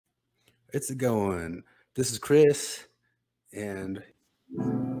It's going. This is Chris, and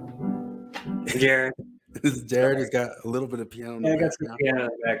Jared. This is Jared. He's got a little bit of piano in the background. background. Piano in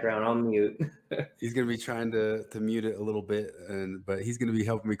the background. I'll mute. He's going to be trying to mute it a little bit, but he's going to be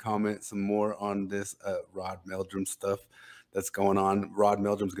helping me comment some more on this Rod Meldrum stuff that's going on. Rod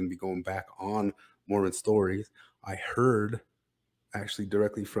Meldrum's going to be going back on Mormon Stories. I heard actually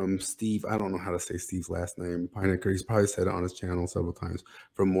directly from Steve. I don't know how to say Steve's last name. Pinecker. He's probably said it on his channel several times,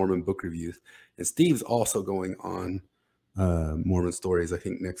 from Mormon Book Reviews. And Steve's also going on Mormon Stories, I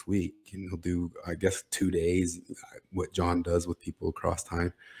think, next week. And he'll do, I guess, 2 days, what John does with people across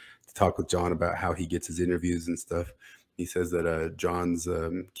time, to talk with John about how he gets his interviews and stuff. He says that John's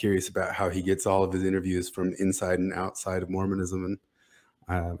curious about how he gets all of his interviews from inside and outside of Mormonism.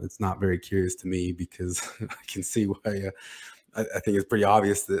 And it's not very curious to me, because I can see why. I think it's pretty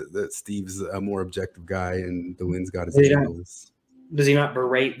obvious that Steve's a more objective guy, and Delin's got his angles. Does he not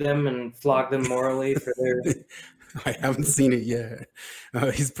berate them and flog them morally for their? I haven't seen it yet.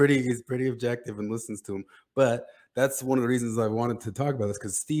 He's pretty objective and listens to him. But that's one of the reasons I wanted to talk about this,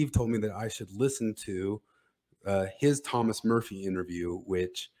 because Steve told me that I should listen to his Thomas Murphy interview,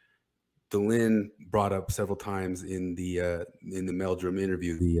 which Delin brought up several times in the Meldrum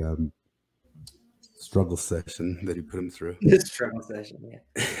interview, the struggle session that he put him through. The struggle session,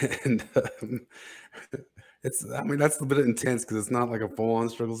 yeah. And I mean, that's a bit intense, because it's not like a full-on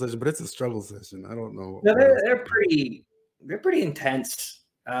struggle session, but it's a struggle session. I don't know. No, they're pretty intense.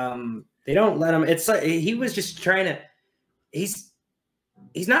 They don't let him. It's like he was just trying to. He's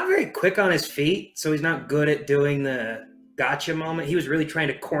not very quick on his feet, so he's not good at doing the gotcha moment. He was really trying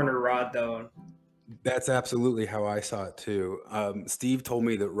to corner Rod, though. That's absolutely how I saw it too. Steve told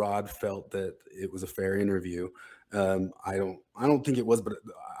me that Rod felt that it was a fair interview. I don't think it was, but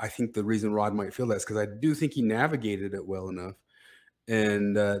I think the reason Rod might feel that is because I do think he navigated it well enough.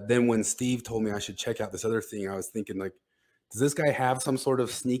 And then when Steve told me I should check out this other thing, I was thinking, like, does this guy have some sort of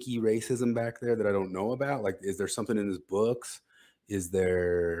sneaky racism back there that I don't know about? Like, is there something in his books? Is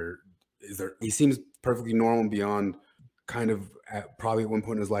there? He seems perfectly normal beyond kind of probably at one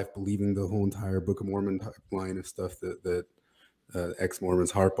point in his life believing the whole entire Book of Mormon type line of stuff that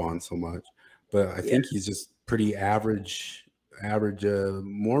ex-Mormons harp on so much. But I think he's just pretty average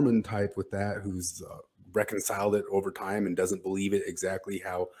Mormon type with that, who's reconciled it over time and doesn't believe it exactly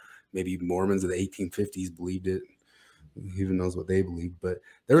how maybe Mormons of the 1850s believed it. He even knows what they believed. But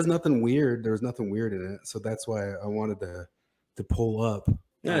there was nothing weird. There was nothing weird in it. So that's why I wanted to pull up.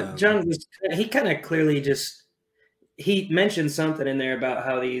 John, he kind of clearly just, he mentioned something in there about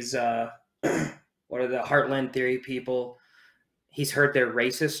how these, what are the Heartland Theory people, he's heard they're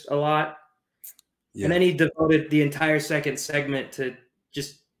racist a lot. Yeah. And then he devoted the entire second segment to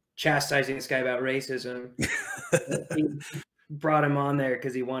just chastising this guy about racism. He brought him on there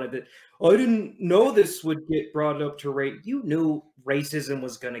because he wanted to. I didn't know this would get brought up to rate. You knew racism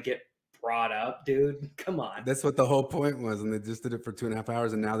was going to get brought up, dude. Come on. That's what the whole point was, and they just did it for 2.5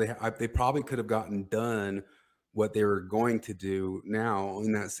 hours, and now they probably could have gotten done what they were going to do now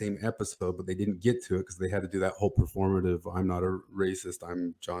in that same episode, but they didn't get to it because they had to do that whole performative, I'm not a racist,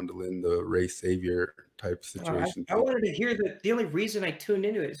 I'm John Delin, the race savior type situation. I wanted to hear the only reason I tuned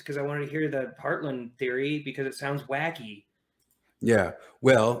into it is because I wanted to hear the Heartland Theory, because it sounds wacky. Yeah,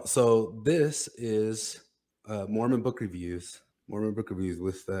 well, so this is Mormon Book Reviews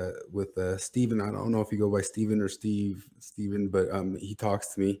with Stephen. I don't know if you go by Stephen or Stephen, but he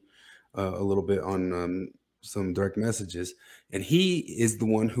talks to me a little bit on some direct messages, and he is the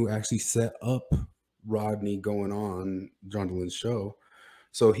one who actually set up Rodney going on John Delin's show.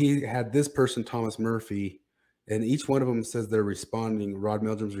 So he had this person, Thomas Murphy, and each one of them says they're responding. Rod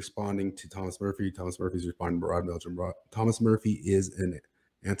Meldrum's responding to Thomas Murphy. Thomas Murphy's responding to Rod Meldrum. Thomas Murphy is an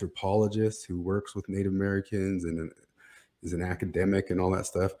anthropologist who works with Native Americans and is an academic and all that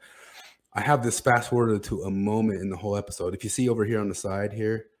stuff. I have this fast forwarded to a moment in the whole episode. If you see over here on the side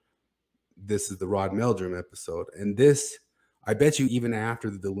here, this is the Rod Meldrum episode. And this, I bet you even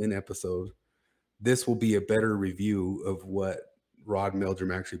after the Delin episode, this will be a better review of what Rod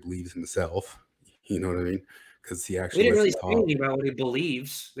Meldrum actually believes himself. You know what I mean? Because he actually didn't really say anything about what he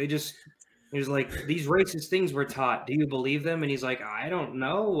believes. He was like, these racist things were taught. Do you believe them? And he's like, I don't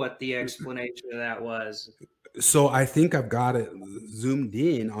know what the explanation of that was. So I think I've got it zoomed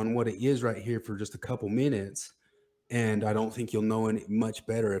in on what it is right here for just a couple minutes. And I don't think you'll know it much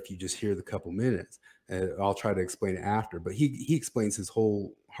better if you just hear the couple minutes. I'll try to explain it after. But he explains his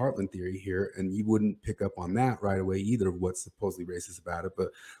whole Heartland Theory here, and you wouldn't pick up on that right away either, of what's supposedly racist about it.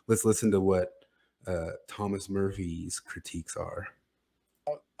 But let's listen to what Thomas Murphy's critiques are.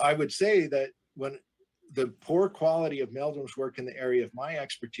 I would say that when the poor quality of Meldrum's work in the area of my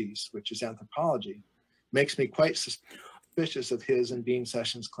expertise, which is anthropology, makes me quite suspicious of his and Dean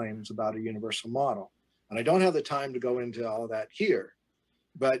Sessions' claims about a universal model. And I don't have the time to go into all that here.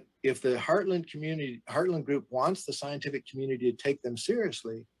 But if the Heartland group wants the scientific community to take them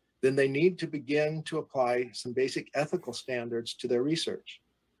seriously, then they need to begin to apply some basic ethical standards to their research.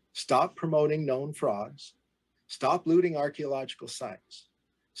 Stop promoting known frauds. Stop looting archaeological sites.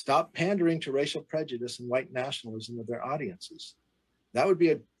 Stop pandering to racial prejudice and white nationalism of their audiences. That would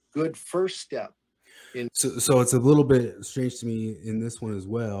be a good first step. So it's a little bit strange to me in this one as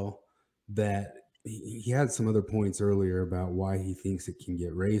well that he had some other points earlier about why he thinks it can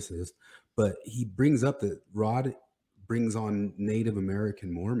get racist, but he brings up that Rod brings on Native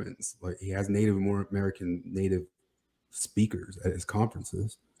American Mormons. Like he has Native speakers at his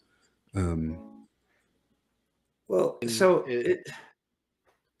conferences. Well, so the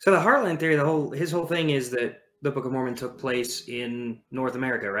Heartland theory, his whole thing is that the Book of Mormon took place in North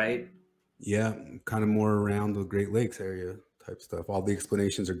America, right? Yeah, kind of more around the Great Lakes area type stuff. All the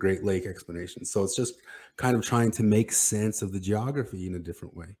explanations are Great Lake explanations. So it's just kind of trying to make sense of the geography in a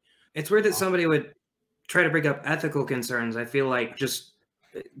different way. It's weird that somebody would try to bring up ethical concerns. I feel like just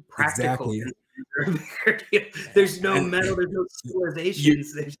practical. Exactly. There's no metal, there's no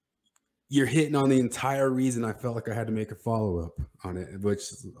civilizations. You're hitting on the entire reason I felt like I had to make a follow-up on it, which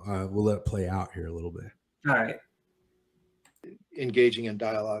we'll let it play out here a little bit. All right. Engaging in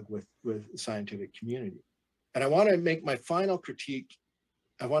dialogue with the scientific community. And I want to make my final critique.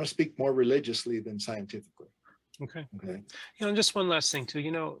 I want to speak more religiously than scientifically. Okay. Just one last thing too.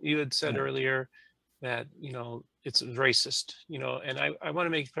 You had said earlier that, it's racist, and I want to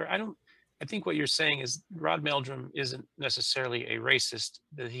make it clear. I think what you're saying is Rod Meldrum isn't necessarily a racist,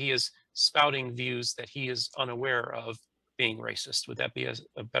 that he is spouting views that he is unaware of being racist. Would that be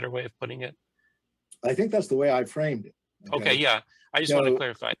a better way of putting it? I think that's the way I framed it. Okay, yeah. I just want to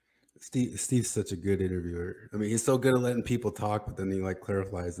clarify. Steve's such a good interviewer. I mean, he's so good at letting people talk, but then he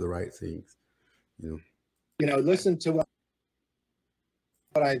clarifies the right things. Listen to what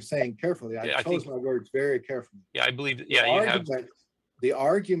I'm saying carefully. I chose my words very carefully. Yeah, I believe. Yeah, the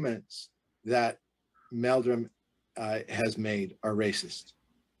arguments that Meldrum has made are racist.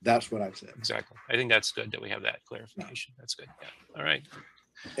 That's what I've said. Exactly. I think that's good that we have that clarification. That's good. Yeah. All right.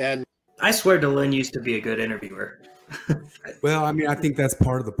 And I swear DeLynn used to be a good interviewer. Well, I mean, I think that's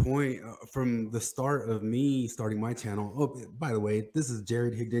part of the point from the start of me starting my channel. Oh, by the way, this is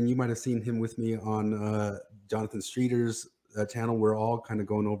Jared Higdon. You might have seen him with me on Jonathan Streeter's channel. We're all kind of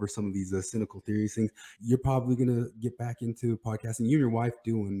going over some of these cynical theories things. You're probably going to get back into podcasting. You and your wife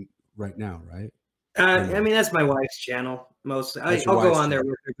doing right now, right? I mean, that's my wife's channel mostly. I'll go on there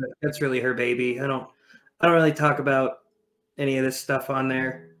with her, but that's really her baby. I don't really talk about any of this stuff on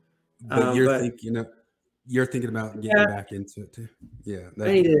there. But you're thinking about getting back into it too. Yeah,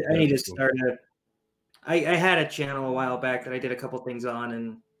 I need to start I had a channel a while back that I did a couple things on,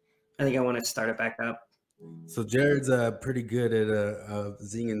 and I think I want to start it back up. So Jared's pretty good at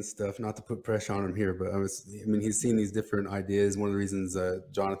zinging stuff. Not to put pressure on him here, but he's seen these different ideas. One of the reasons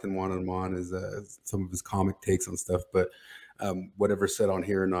Jonathan wanted him on is some of his comic takes on stuff. But whatever's said on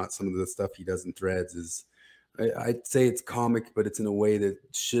here or not, some of the stuff he does in threads is, I'd say it's comic, but it's in a way that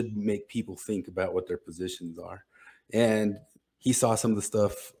should make people think about what their positions are. And he saw some of the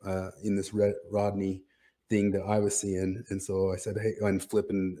stuff in this Rodney thing that I was seeing, and so I said, hey, and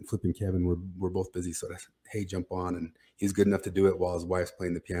flipping Kevin, we're both busy, so I said, hey, jump on, and he's good enough to do it while his wife's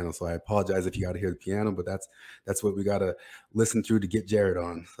playing the piano. So I apologize if you got to hear the piano, but that's what we got to listen through to get Jared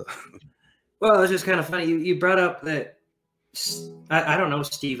on. So. Well, it's just kind of funny. You brought up that I don't know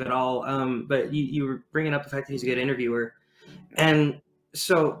Steve at all, but you were bringing up the fact that he's a good interviewer, and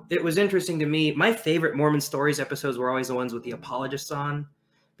so it was interesting to me. My favorite Mormon Stories episodes were always the ones with the apologists on,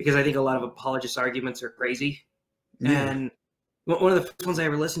 because I think a lot of apologist arguments are crazy. Yeah. And one of the first ones I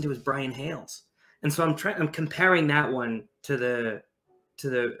ever listened to was Brian Hales, and so I'm comparing that one to the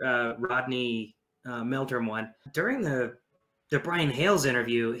Rodney Meldrum one. During the Brian Hales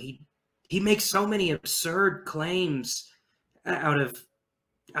interview, he makes so many absurd claims out of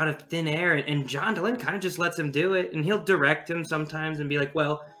thin air, and John DeLynn kind of just lets him do it, and he'll direct him sometimes and be like,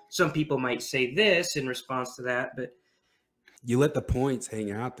 well, some people might say this in response to that, but you let the points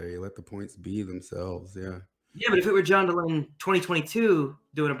hang out there. You let the points be themselves. Yeah, but if it were John DeLynn 2022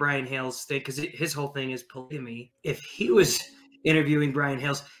 doing a Brian Hales thing, because his whole thing is polygamy, if he was interviewing Brian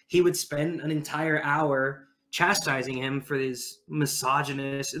Hales, he would spend an entire hour chastising him for his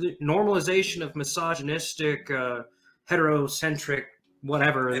normalization of misogynistic heterocentric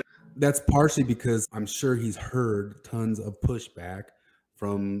whatever. That's partially because I'm sure he's heard tons of pushback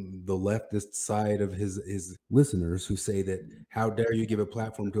from the leftist side of his listeners who say that how dare you give a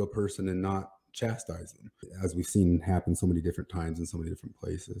platform to a person and not chastise them, as we've seen happen so many different times in so many different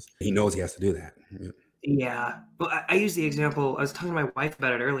places. He knows he has to do that. Yeah. Well, I use the example, I was talking to my wife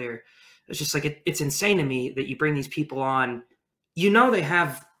about it earlier. It's just like, it's insane to me that you bring these people on, you know, they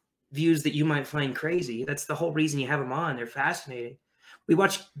have views that you might find crazy. That's the whole reason you have them on. They're fascinating. We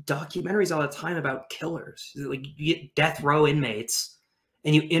watch documentaries all the time about killers. Like, you get death row inmates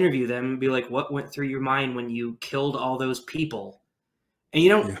and you interview them and be like, what went through your mind when you killed all those people? And you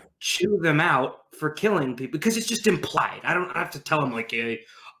don't chew them out for killing people because it's just implied. I don't have to tell them like, hey,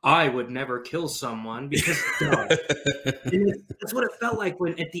 I would never kill someone, because no. That's what it felt like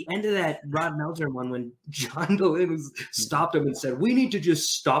when at the end of that Rod Meldrum one, when John Dehlin stopped him and said, we need to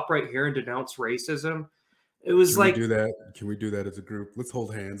just stop right here and denounce racism. It was like, do that. Can we do that as a group? Let's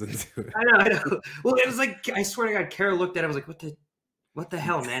hold hands and do it. I know. Well, it was like, I swear to God, Kara looked at it. I was like, what the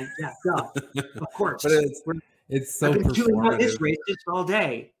hell, man? Yeah, of course. But it's so I've been doing all this performative. racist all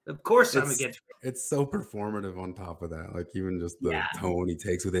day. Of course I'm against. It's so performative on top of that. Like, even just the tone he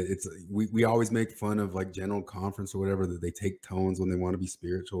takes with it. It's we always make fun of like General Conference or whatever, that they take tones when they want to be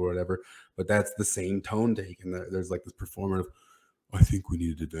spiritual or whatever. But that's the same tone taken. There's like this performative, I think we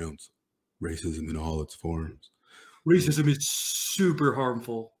need to denounce racism in all its forms. Racism is super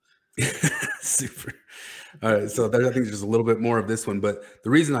harmful. Super. All right, so I think there's just a little bit more of this one, but the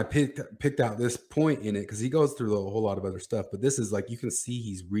reason I picked out this point in it, because he goes through a whole lot of other stuff, but this is like, you can see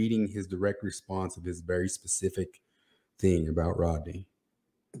he's reading his direct response of his very specific thing about Rodney.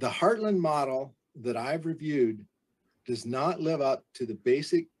 The Heartland model that I've reviewed does not live up to the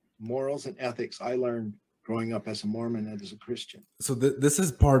basic morals and ethics I learned growing up as a Mormon and as a Christian. So this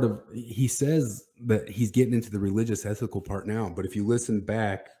is part of, he says that he's getting into the religious ethical part now, but if you listen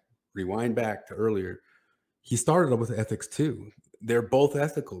back, rewind back to earlier, he started up with ethics too. They're both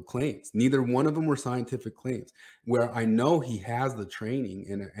ethical claims. Neither one of them were scientific claims. Where I know he has the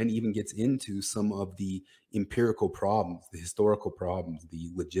training and even gets into some of the empirical problems, the historical problems, the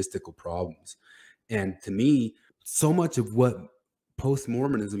logistical problems. And to me, so much of what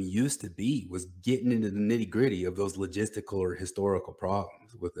post-Mormonism used to be was getting into the nitty-gritty of those logistical or historical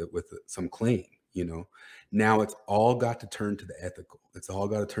problems with some claim. You know, now it's all got to turn to the ethical. It's all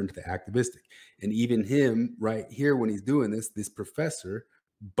got to turn to the activistic. And even him right here, when he's doing this professor,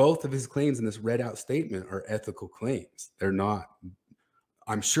 both of his claims in this read out statement are ethical claims. They're not,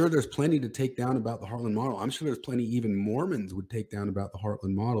 I'm sure there's plenty to take down about the Heartland model. I'm sure there's plenty even Mormons would take down about the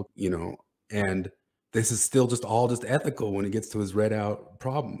Heartland model, you know, and this is still just all just ethical when it gets to his read out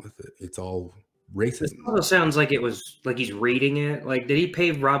problem with it. It's all racism. It almost sounds like it was like he's reading it. Like, did he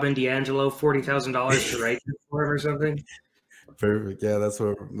pay Robin DiAngelo $40,000 to write this for him or something? Perfect. Yeah, that's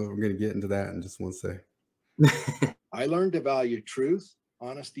what we're going to get into that in just one second. I learned to value truth,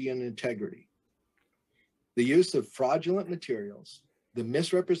 honesty, and integrity. The use of fraudulent materials, the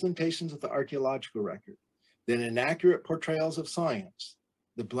misrepresentations of the archaeological record, the inaccurate portrayals of science,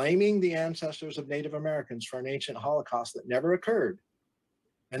 the blaming the ancestors of Native Americans for an ancient Holocaust that never occurred,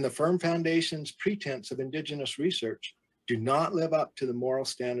 and the firm foundation's pretense of indigenous research do not live up to the moral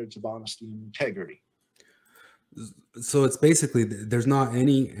standards of honesty and integrity. So it's basically, there's not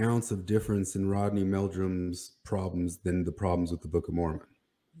any ounce of difference in Rodney Meldrum's problems than the problems with the Book of Mormon.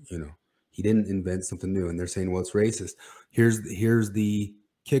 You know, he didn't invent something new, and they're saying, well, it's racist. Here's the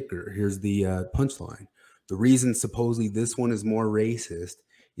kicker. Here's the punchline. The reason supposedly this one is more racist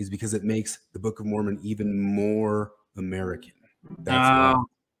is because it makes the Book of Mormon even more American.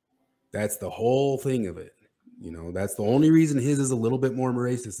 That's the whole thing of it. You know, that's the only reason his is a little bit more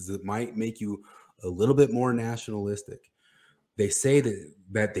racist, is it might make you a little bit more nationalistic. They say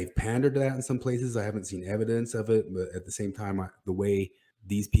that they've pandered to that in some places. I haven't seen evidence of it, but at the same time, the way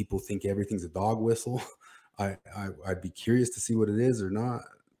these people think everything's a dog whistle, I'd be curious to see what it is or not.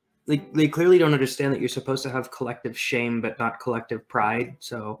 They clearly don't understand that you're supposed to have collective shame, but not collective pride.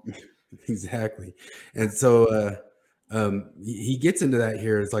 So exactly. And so he gets into that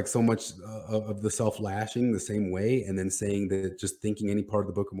here. It's like so much of the self-lashing the same way, and then saying that just thinking any part of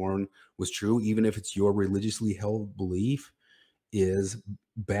the Book of Mormon was true, even if it's your religiously held belief, is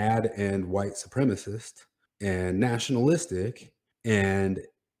bad and white supremacist and nationalistic. And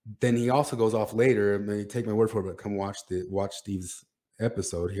then he also goes off later, I mean, take my word for it, but come watch Steve's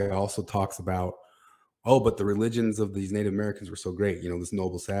episode. He also talks about, oh, but the religions of these Native Americans were so great, you know, this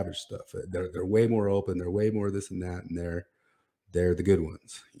noble savage stuff. They're way more open, they're way more this and that, and they're the good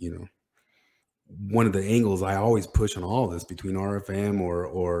ones, you know. One of the angles I always push on all this between RFM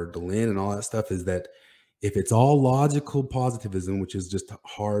or Dehlin and all that stuff is that if it's all logical positivism, which is just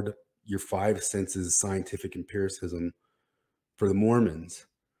hard, your five senses scientific empiricism for the Mormons,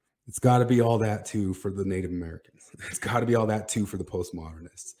 it's got to be all that too for the Native Americans. It's got to be all that too for the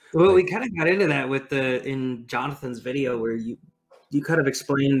postmodernists. Well, we kind of got into that with in Jonathan's video where you kind of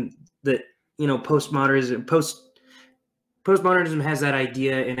explained that, you know, postmodernism has that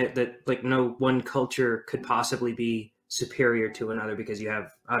idea in it that like no one culture could possibly be superior to another, because you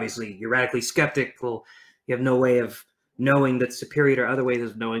have, obviously, you're radically skeptical. You have no way of knowing that's superior to other ways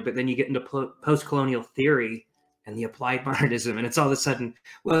of knowing. But then you get into post-colonial theory and the applied modernism, and it's all of a sudden,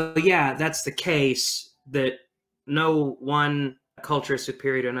 well, yeah, that's the case, that no one culture is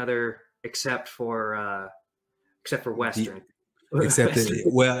superior to another except for Western. Except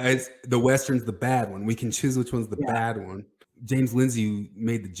that, the Western's the bad one. We can choose which one's the bad one. James Lindsay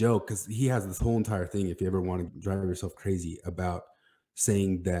made the joke, because he has this whole entire thing, if you ever want to drive yourself crazy, about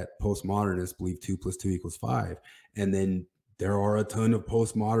saying that postmodernists believe 2 + 2 = 5. And then there are a ton of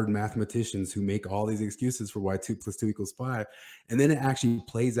postmodern mathematicians who make all these excuses for why 2 + 2 = 5. And then it actually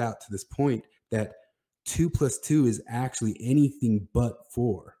plays out to this point that 2 + 2 is actually anything but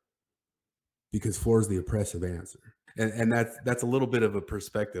 4, because 4 is the oppressive answer. And that's a little bit of a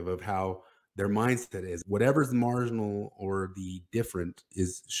perspective of how their mindset is. Whatever's marginal or the different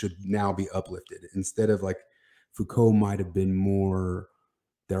should now be uplifted, instead of like Foucault might have been more,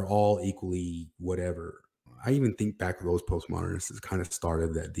 they're all equally whatever. I even think back to those postmodernists, it kind of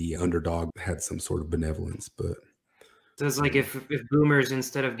started that the underdog had some sort of benevolence. But so it's like if boomers,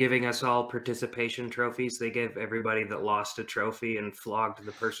 instead of giving us all participation trophies, they gave everybody that lost a trophy and flogged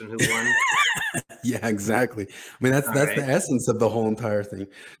the person who won. Yeah, exactly. I mean, that's right. The essence of the whole entire thing.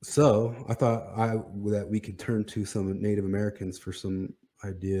 So I thought that we could turn to some Native Americans for some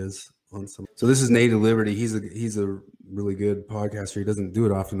ideas on some. So this is Native Liberty. He's a really good podcaster. He doesn't do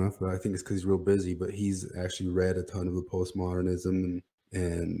it often enough, but I think it's because he's real busy. But he's actually read a ton of the postmodernism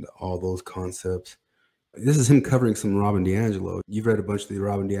and all those concepts. This is him covering some Robin DiAngelo. You've read a bunch of the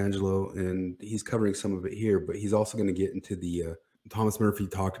Robin DiAngelo, and he's covering some of it here. But he's also going to get into the Thomas Murphy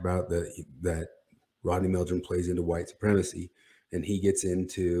talked about that Rodney Meldrum plays into white supremacy, and he gets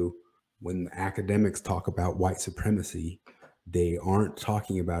into when academics talk about white supremacy, they aren't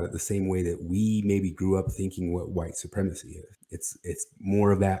talking about it the same way that we maybe grew up thinking what white supremacy is. It's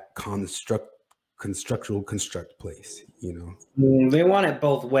more of that constructual place, you know. They want it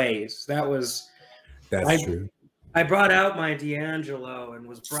both ways. That's true. I brought out my DiAngelo and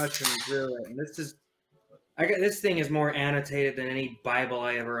was brushing through it, and this thing is more annotated than any Bible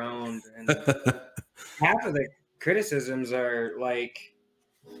I ever owned, and half of the criticisms are like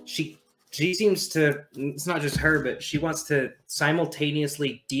she seems to, it's not just her, but she wants to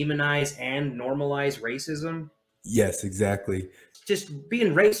simultaneously demonize and normalize racism. Yes, exactly. Just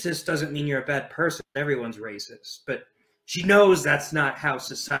being racist doesn't mean you're a bad person. Everyone's racist, but she knows that's not how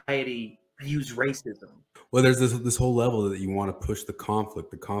society views racism. Well, there's this whole level that you want to push the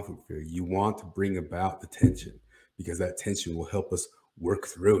conflict theory. You want to bring about the tension, because that tension will help us work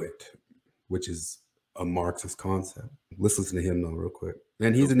through it, which is a Marxist concept. Let's listen to him though real quick.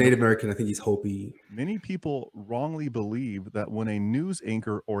 And he's a Native American. I think he's Hopi. Many people wrongly believe that when a news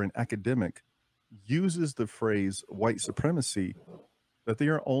anchor or an academic uses the phrase white supremacy, that they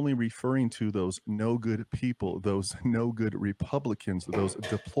are only referring to those no good people, those no good Republicans, those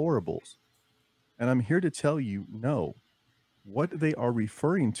deplorables. And I'm here to tell you, no, what they are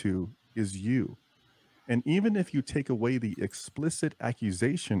referring to is you. And even if you take away the explicit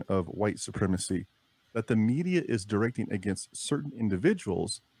accusation of white supremacy that the media is directing against certain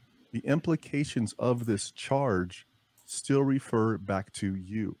individuals, the implications of this charge still refer back to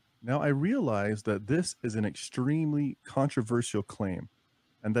you. Now, I realize that this is an extremely controversial claim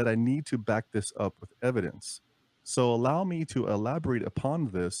and that I need to back this up with evidence. So allow me to elaborate upon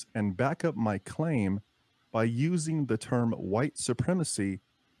this and back up my claim by using the term white supremacy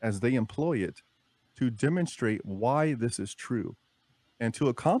as they employ it to demonstrate why this is true. And to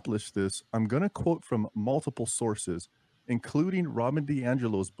accomplish this, I'm going to quote from multiple sources, including Robin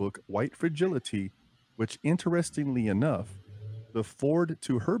DiAngelo's book, White Fragility, which, interestingly enough, the foreword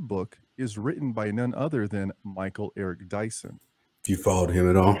to her book is written by none other than Michael Eric Dyson. If you followed him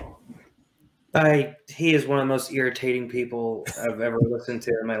at all? He is one of the most irritating people I've ever listened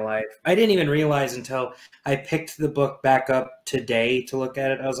to in my life. I didn't even realize until I picked the book back up today to look at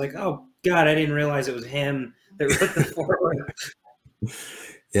it. I was like, oh, God, I didn't realize it was him that wrote the foreword.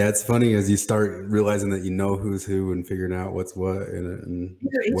 Yeah, it's funny as you start realizing that you know who's who and figuring out what's what. And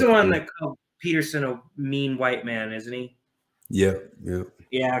he's the one that called Peterson a mean white man, isn't he? Yeah.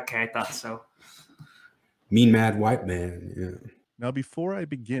 Yeah, okay, I thought so. Mean, mad white man, yeah. Now, before I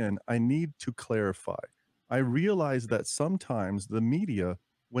begin, I need to clarify. I realize that sometimes the media,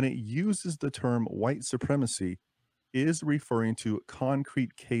 when it uses the term white supremacy, is referring to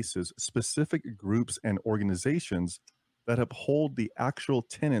concrete cases, specific groups and organizations that uphold the actual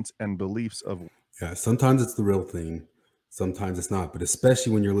tenets and beliefs of. Yeah, sometimes it's the real thing, sometimes it's not. But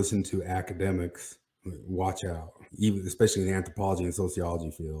especially when you're listening to academics, watch out. Even especially in the anthropology and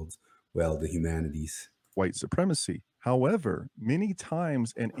sociology fields, well, the humanities. White supremacy. However, many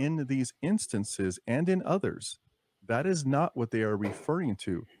times and in these instances and in others, that is not what they are referring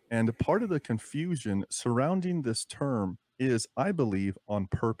to. And part of the confusion surrounding this term is, I believe, on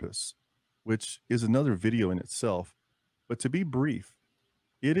purpose, which is another video in itself. But to be brief,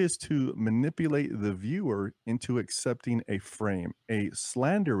 it is to manipulate the viewer into accepting a frame, a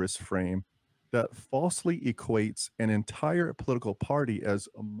slanderous frame that falsely equates an entire political party as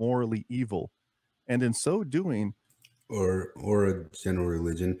morally evil. And in so doing, or a general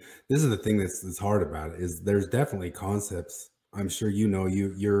religion. This is the thing that's hard about it, is there's definitely concepts. I'm sure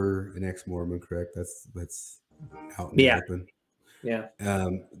you're an ex-Mormon, correct? That's out in the open. Yeah.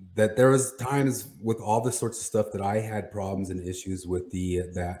 That there was times with all this sorts of stuff that I had problems and issues with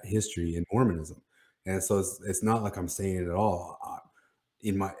that history in Mormonism. And so it's not like I'm saying it at all.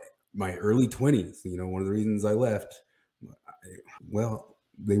 In my early 20s, one of the reasons I left,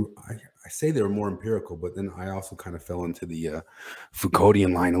 I say they were more empirical, but then I also kind of fell into the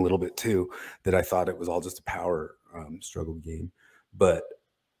Foucauldian line a little bit too, that I thought it was all just a power struggle game. But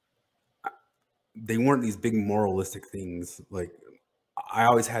they weren't these big moralistic things. Like, I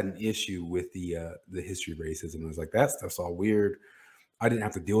always had an issue with the history of racism. I was like, that stuff's all weird. I didn't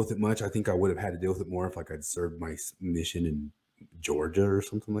have to deal with it much. I think I would have had to deal with it more if I'd served my mission in Georgia or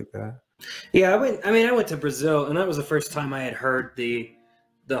something like that. Yeah, I went to Brazil, and that was the first time I had heard the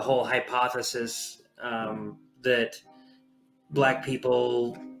whole hypothesis that Black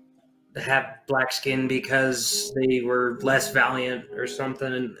people have black skin because they were less valiant or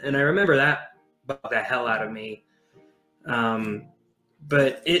something. And I remember that bugged the hell out of me.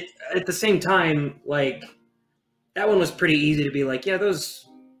 But at the same time, like, that one was pretty easy to be like, yeah, those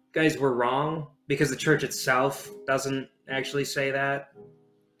guys were wrong, because the church itself doesn't actually say that.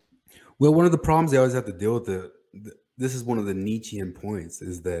 Well, one of the problems they always have to deal with, this is one of the Nietzschean points,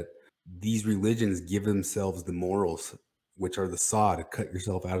 is that these religions give themselves the morals, which are the saw to cut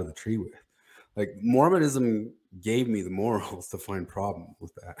yourself out of the tree with. Like, Mormonism gave me the morals to find problems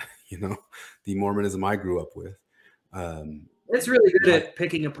with that, the Mormonism I grew up with. It's really good at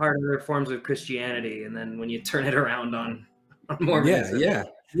picking apart other forms of Christianity, and then when you turn it around on Mormonism. Yeah.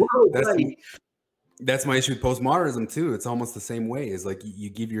 Whoa, that's my issue with postmodernism too. It's almost the same way. Is like you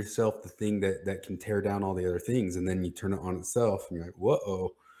give yourself the thing that can tear down all the other things, and then you turn it on itself, and you're like, whoa,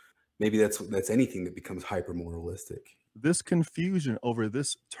 maybe that's anything that becomes hyper moralistic. This confusion over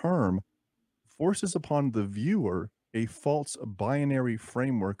this term forces upon the viewer a false binary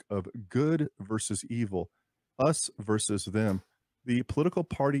framework of good versus evil, us versus them, the political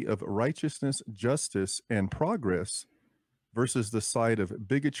party of righteousness, justice, and progress versus the side of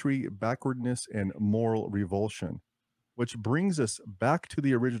bigotry, backwardness, and moral revulsion. Which brings us back to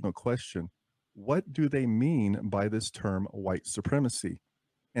the original question: what do they mean by this term white supremacy?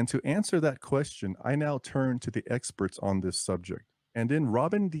 And to answer that question, I now turn to the experts on this subject. And in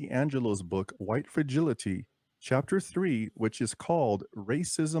Robin DiAngelo's book, White Fragility, Chapter 3, which is called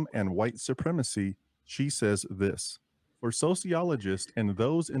Racism and White Supremacy, she says this: for sociologists and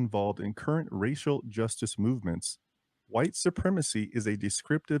those involved in current racial justice movements, white supremacy is a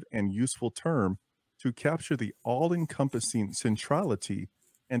descriptive and useful term to capture the all-encompassing centrality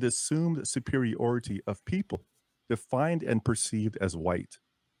and assumed superiority of people defined and perceived as white,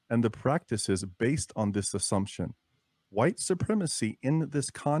 and the practices based on this assumption. White supremacy in this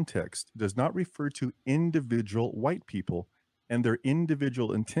context does not refer to individual white people and their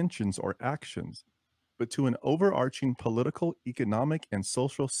individual intentions or actions, but to an overarching political, economic, and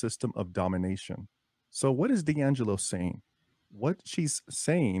social system of domination. So what is DiAngelo saying? What she's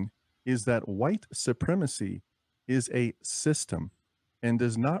saying is that white supremacy is a system and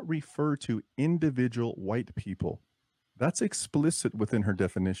does not refer to individual white people. That's explicit within her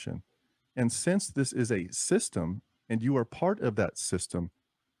definition. And since this is a system and you are part of that system,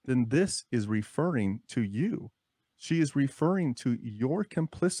 then this is referring to you. She is referring to your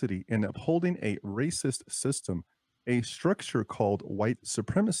complicity in upholding a racist system, a structure called white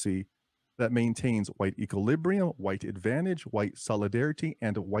supremacy that maintains white equilibrium, white advantage, white solidarity,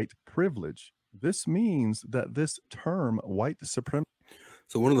 and white privilege. This means that this term, white supremacy.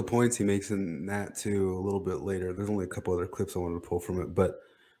 So one of the points he makes in that too, a little bit later, there's only a couple other clips I wanted to pull from it, but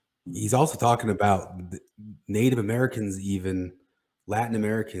he's also talking about Native Americans, even Latin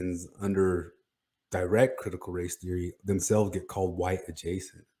Americans under direct critical race theory themselves get called white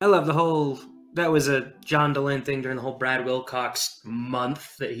adjacent. I love the whole that was a John DeLynn thing during the whole Brad Wilcox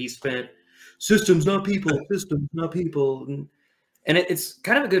month that he spent. Systems, not people. Systems, not people. And it's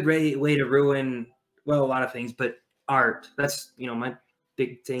kind of a good way to ruin, well, a lot of things, but art. That's, you know, my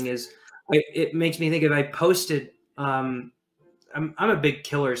big thing is it makes me think if I posted, I'm a big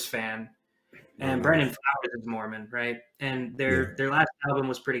Killers fan, and Brendan Flowers is Mormon, right? And their last album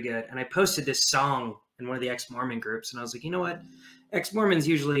was pretty good. And I posted this song in one of the ex-Mormon groups, and I was like, you know what? Ex-Mormons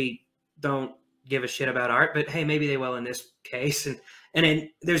usually don't give a shit about art, but hey, maybe they will in this case. And then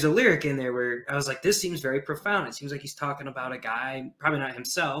there's a lyric in there where I was like, this seems very profound. It seems like he's talking about a guy, probably not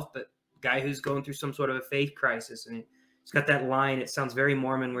himself, but a guy who's going through some sort of a faith crisis. And he's got that line, it sounds very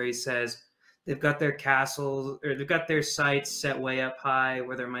Mormon, where he says, they've got their castles, or they've got their sights set way up high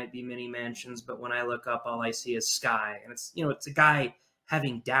where there might be many mansions, but when I look up, all I see is sky. And it's, you know, it's a guy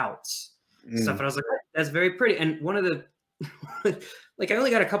having doubts and stuff. And I was like, that's very pretty. And one of the, like, I only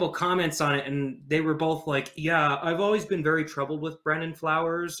got a couple comments on it, and they were both like, yeah, I've always been very troubled with Brendan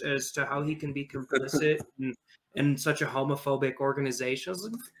Flowers as to how he can be complicit in such a homophobic organization.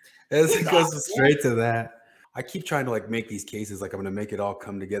 I was like, it goes straight to that. I keep trying to like make these cases like I'm going to make it all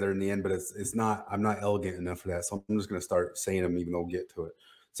come together in the end, but it's not. I'm not elegant enough for that, so I'm just going to start saying them, even though we'll get to it.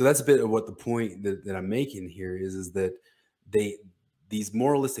 So that's a bit of what the point that I'm making here is that these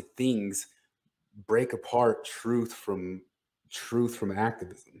moralistic things break apart truth from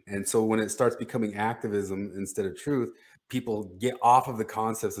activism. And so when it starts becoming activism instead of truth, people get off of the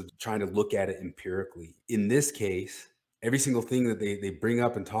concepts of trying to look at it empirically. In this case, every single thing that they bring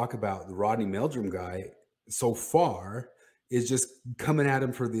up and talk about the Rodney Meldrum guy so far is just coming at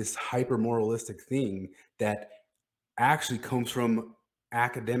him for this hyper moralistic thing that actually comes from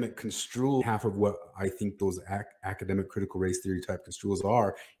academic construal. Half of what I think those academic critical race theory type construals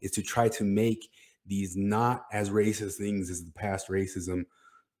are is to try to make these not as racist things as the past racism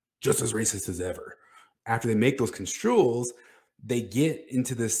just as racist as ever. After they make those construals, they get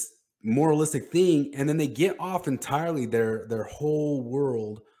into this moralistic thing, and then they get off entirely their whole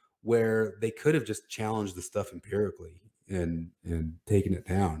world where they could have just challenged the stuff empirically and taken it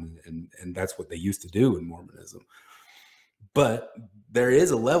down. And that's what they used to do in Mormonism. But there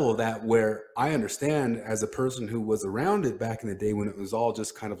is a level of that where I understand, as a person who was around it back in the day when it was all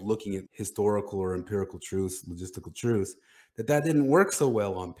just kind of looking at historical or empirical truths, logistical truths, that didn't work so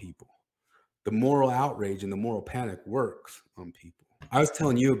well on people. The moral outrage and the moral panic works on people. I was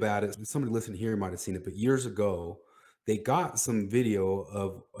telling you about it. Somebody listening here might have seen it, but years ago, they got some video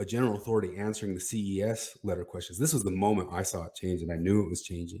of a general authority answering the CES letter questions. This was the moment I saw it change, and I knew it was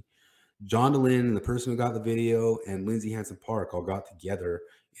changing. John DeLynn and the person who got the video and Lindsay Hansen Park all got together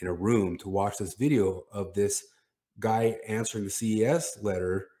in a room to watch this video of this guy answering the CES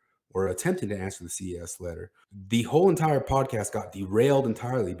letter, or attempting to answer the CES letter. The whole entire podcast got derailed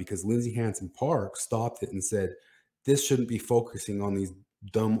entirely because Lindsay Hansen Park stopped it and said, this shouldn't be focusing on these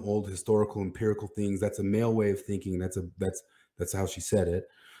dumb old historical empirical things. That's a male way of thinking. That's how she said it.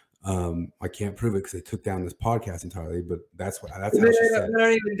 I can't prove it because they took down this podcast entirely, but that's how she said it. I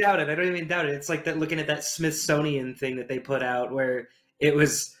don't even doubt it. It's like that, looking at that Smithsonian thing that they put out where it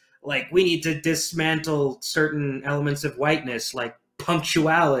was like, we need to dismantle certain elements of whiteness, like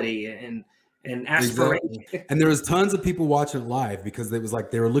punctuality and aspiration. Exactly. And there was tons of people watching it live because it was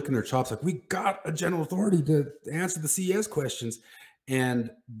like they were licking their chops like, we got a general authority to answer the CS questions. And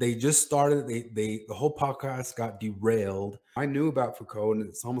they just started, the whole podcast got derailed. I knew about Foucault, and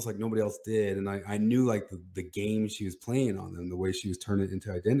it's almost like nobody else did. And I knew like the game she was playing on them, the way she was turning it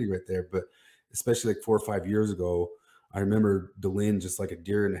into identity right there. But especially like 4 or 5 years ago, I remember DeLynn just like a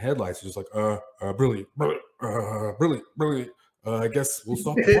deer in the headlights, just like, brilliant. I guess we'll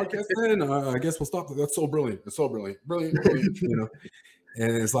stop the podcast then. I guess we'll stop. That's so brilliant. It's so brilliant. You know.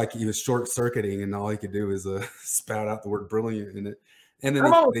 And it's like he was short circuiting, and all he could do is spout out the word brilliant in it. And then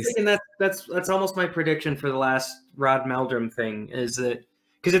I'm thinking that's almost my prediction for the last Rod Meldrum thing, is that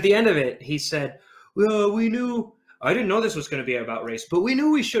because at the end of it he said, well, we knew, I didn't know this was going to be about race, but we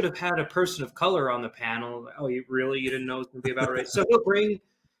knew we should have had a person of color on the panel. Oh, you didn't know it was going to be about race? So he'll bring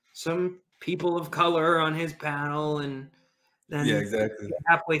some people of color on his panel, and then exactly,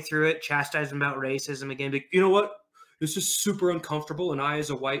 halfway through it, chastise him about racism again. But you know what? This is super uncomfortable, and I, as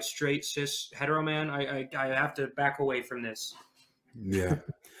a white, straight, cis, hetero man, I have to back away from this. Yeah.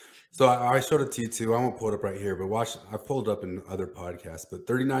 So I showed it to you too. I won't pull it up right here, but watch. I pulled it up in other podcasts. But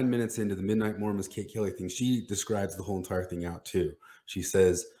 39 minutes into the Midnight Mormons Kate Kelly thing, she describes the whole entire thing out too. She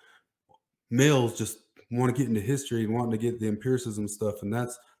says males just want to get into history and wanting to get the empiricism stuff, and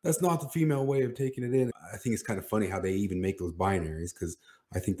that's not the female way of taking it in. I think it's kind of funny how they even make those binaries, because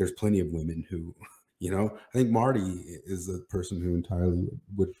I think there's plenty of women who, you know, I think Marty is a person who entirely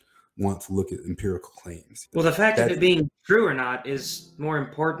would want to look at empirical claims. Well, the fact of it being true or not is more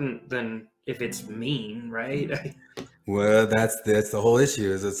important than if it's mean, right? Well, that's the whole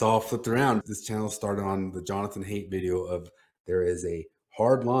issue, is it's all flipped around. This channel started on the Jonathan Haidt video of there is a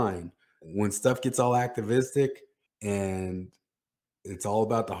hard line. When stuff gets all activistic and it's all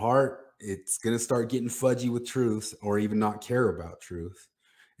about the heart, it's going to start getting fudgy with truth, or even not care about truth.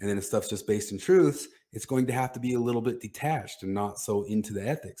 And then if stuff's just based in truth, it's going to have to be a little bit detached and not so into the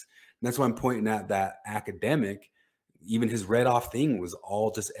ethics. And that's why I'm pointing at that academic. Even his read off thing was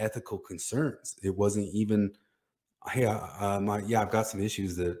all just ethical concerns. It wasn't even, hey, yeah, I've got some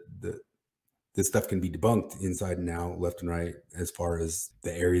issues that this stuff can be debunked inside and out, left and right, as far as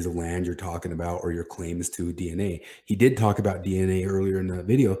the areas of land you're talking about or your claims to DNA. He did talk about DNA earlier in the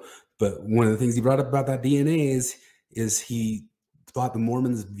video, but one of the things he brought up about that DNA is he thought the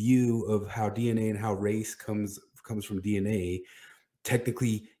Mormons' view of how DNA and how race comes from DNA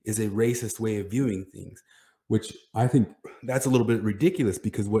technically is a racist way of viewing things, which I think that's a little bit ridiculous,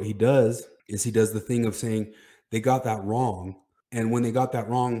 because what he does is he does the thing of saying they got that wrong. And when they got that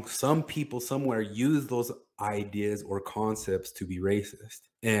wrong, some people somewhere use those ideas or concepts to be racist.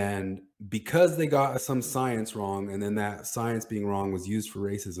 And because they got some science wrong, and then that science being wrong was used for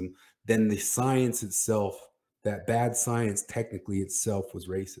racism, then the science itself, that bad science technically itself, was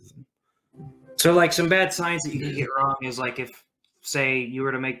racism. So like some bad science that you can get wrong is like if, say, you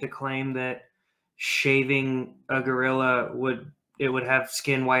were to make the claim that shaving a gorilla would have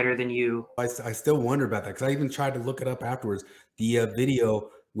skin whiter than you. I still wonder about that, because I even tried to look it up afterwards. The video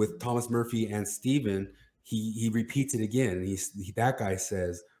with Thomas Murphy and Steven, he repeats it again. And that guy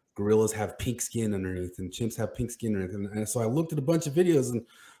says gorillas have pink skin underneath and chimps have pink skin underneath. And so I looked at a bunch of videos, and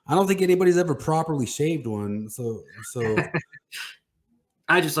I don't think anybody's ever properly shaved one. So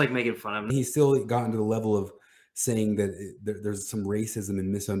I just like making fun of him. He's still gotten to the level of saying that there's some racism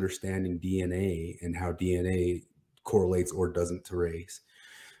and misunderstanding DNA and how DNA correlates or doesn't to race.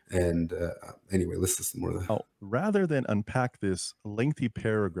 And anyway, let's listen more of that. Oh, rather than unpack this lengthy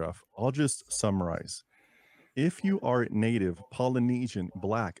paragraph, I'll just summarize. If you are Native, Polynesian,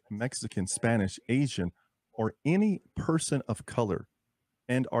 Black, Mexican, Spanish, Asian, or any person of color,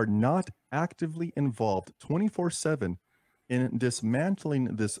 and are not actively involved 24/7 in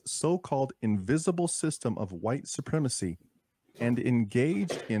dismantling this so-called invisible system of white supremacy, and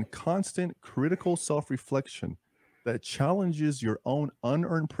engaged in constant critical self-reflection that challenges your own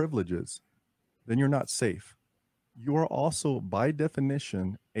unearned privileges, then you're not safe. You are also, by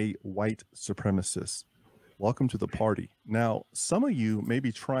definition, a white supremacist. Welcome to the party. Now, some of you may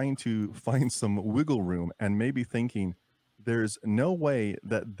be trying to find some wiggle room and may be thinking there's no way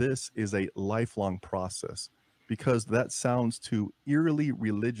that this is a lifelong process, because that sounds too eerily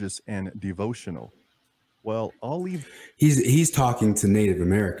religious and devotional. Well, I'll leave. He's talking to Native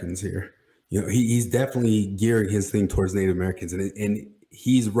Americans here. You know, he's definitely gearing his thing towards Native Americans, and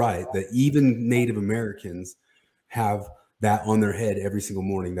he's right that even Native Americans have that on their head every single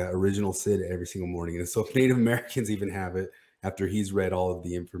morning, that original Sid every single morning. And so if Native Americans even have it after he's read all of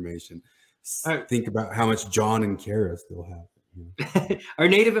the information, think about how much John and Kara still have it. You know? Are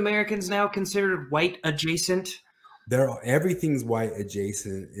Native Americans now considered white adjacent? Everything's white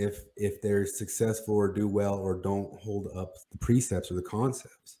adjacent if they're successful or do well or don't hold up the precepts or the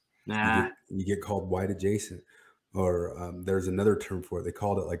concepts. Nah. You get called white adjacent, or there's another term for it. They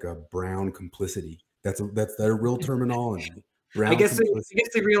called it like a brown complicity. That's their real terminology. I guess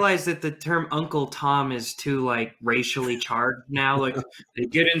they realize that the term Uncle Tom is too like racially charged now. Like they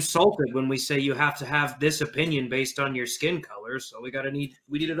get insulted when we say you have to have this opinion based on your skin color. So we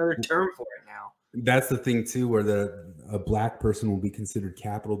need another term for it now. That's the thing too, where a black person will be considered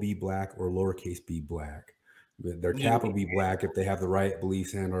capital B black or lowercase b black. They're capital B black if they have the right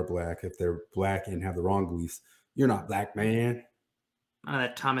beliefs and are black. If they're black and have the wrong beliefs, you're not black, man.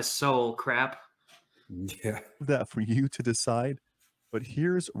 That Thomas Sowell crap. Yeah. That for you to decide. But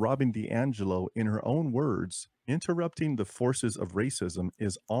here's Robin DiAngelo in her own words: interrupting the forces of racism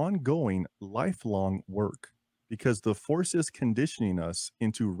is ongoing, lifelong work, because the forces conditioning us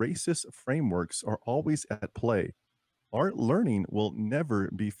into racist frameworks are always at play. Our learning will never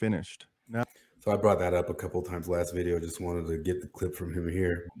be finished. Now, so I brought that up a couple of times last video. Just wanted to get the clip from him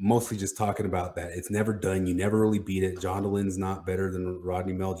here. Mostly just talking about that. It's never done. You never really beat it. John DeLynne's not better than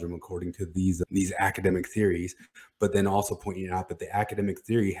Rodney Meldrum, according to these academic theories. But then also pointing out that the academic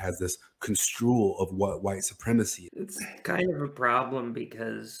theory has this construal of what white supremacy is. It's kind of a problem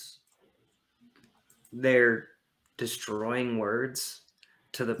because they're destroying words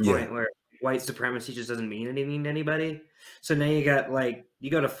to the point where white supremacy just doesn't mean anything to anybody. So now you got like, you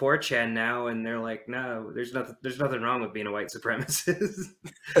go to 4chan now and they're like, no, there's nothing wrong with being a white supremacist.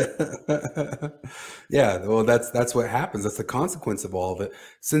 Yeah, well, that's what happens. That's the consequence of all of it.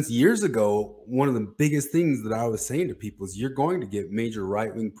 Since years ago, one of the biggest things that I was saying to people is you're going to get major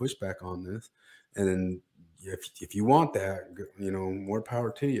right-wing pushback on this. And then if you want that, more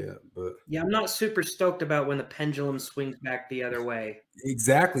power to you. But Yeah, I'm not super stoked about when the pendulum swings back the other way.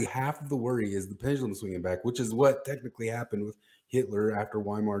 exactly half of the worry is the pendulum swinging back, which is what technically happened with Hitler after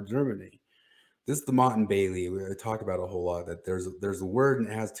Weimar Germany. This is the Mott and Bailey. We talk about a whole lot that there's a word and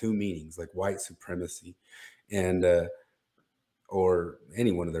it has two meanings, like white supremacy, and or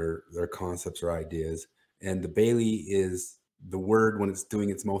any one of their concepts or ideas. And the Bailey is the word when it's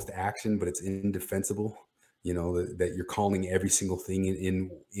doing its most action, but it's indefensible. That you're calling every single thing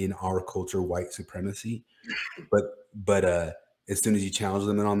in our culture white supremacy, but as soon as you challenge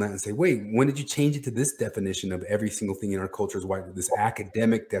them on that and say, wait, when did you change it to this definition of every single thing in our culture is white, this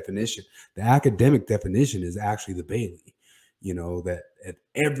academic definition? The academic definition is actually the Bailey, that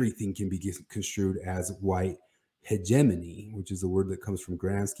everything can be construed as white hegemony, which is a word that comes from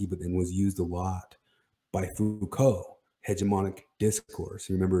Gramsci, but then was used a lot by Foucault. Hegemonic discourse.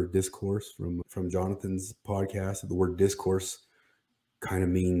 You remember discourse from Jonathan's podcast? The word discourse kind of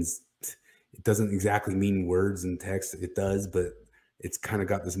means, it doesn't exactly mean words and text. It does, but it's kind of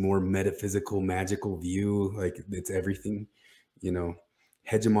got this more metaphysical, magical view, like it's everything.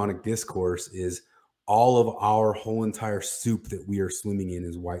 Hegemonic discourse is all of our whole entire soup that we are swimming in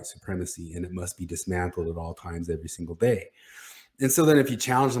is white supremacy, and it must be dismantled at all times every single day. And so then if you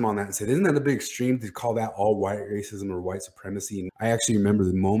challenge them on that and say, isn't that a big extreme to call that all white racism or white supremacy? And I actually remember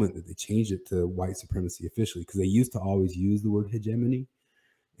the moment that they changed it to white supremacy officially, because they used to always use the word hegemony.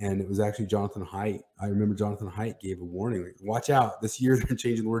 And it was actually Jonathan Haidt. I remember Jonathan Haidt gave a warning, like, watch out, this year they're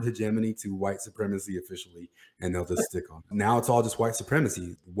changing the word hegemony to white supremacy officially, and they'll just stick on it. Now it's all just white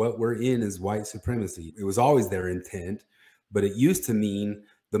supremacy. What we're in is white supremacy. It was always their intent, but it used to mean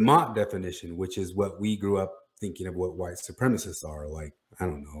the Mott definition, which is what we grew up thinking of what white supremacists are, like, I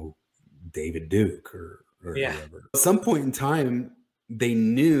don't know, David Duke or whatever. At some point in time, they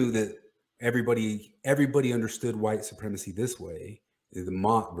knew that everybody understood white supremacy this way, the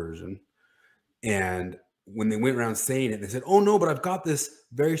Mott version. And when they went around saying it, they said, oh no, but I've got this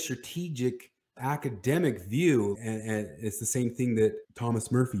very strategic academic view. And it's the same thing that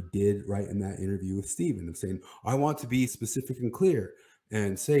Thomas Murphy did right in that interview with Stephen, of saying, I want to be specific and clear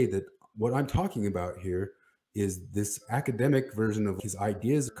and say that what I'm talking about here is this academic version of his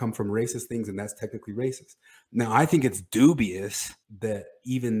ideas come from racist things, and that's technically racist. Now, I think it's dubious that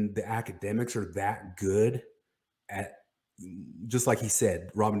even the academics are that good at, just like he said,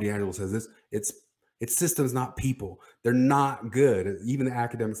 Robin DiAngelo says this, it's systems, not people. They're not good. Even the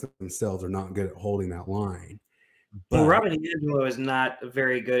academics themselves are not good at holding that line. But well, Robin DiAngelo is not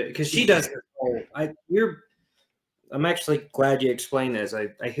very good, because she does this whole, I'm actually glad you explained this.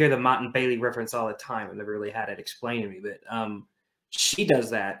 I hear the Mott and Bailey reference all the time. I've never really had it explained to me, but she does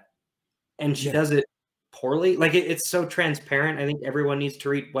that, and she does it poorly. Like it's so transparent. I think everyone needs to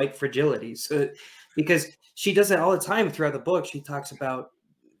read White Fragility, because she does that all the time throughout the book. She talks about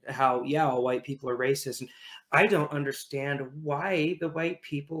how, all white people are racist, and I don't understand why the white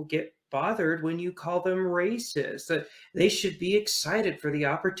people get bothered when you call them racist. They should be excited for the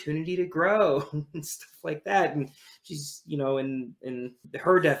opportunity to grow and stuff like that. And she's, in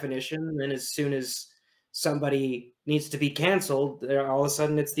her definition, then as soon as somebody needs to be canceled, all of a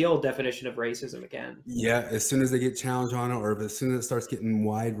sudden it's the old definition of racism again. Yeah, as soon as they get challenged on it, or as soon as it starts getting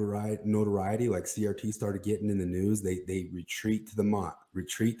wide notoriety, like CRT started getting in the news, they retreat to the Mott,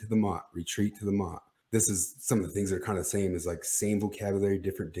 retreat to the Mott, retreat to the Mott. This is some of the things that are kind of the same as like same vocabulary,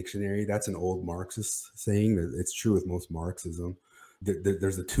 different dictionary. That's an old Marxist saying. It's true with most Marxism.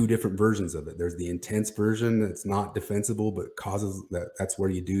 There's the two different versions of it. There's the intense version that's not defensible, but causes that's where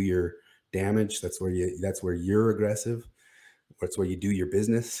you do your damage. That's where you're aggressive. That's where you do your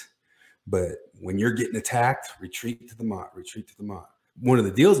business. But when you're getting attacked, retreat to the Mott, retreat to the Mott. One of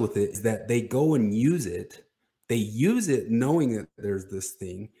the deals with it is that they go and use it. They use it knowing that there's this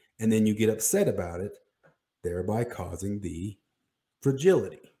thing, and then you get upset about it, thereby causing the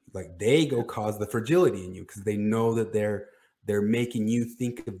fragility. Like they go cause the fragility in you because they know that they're making you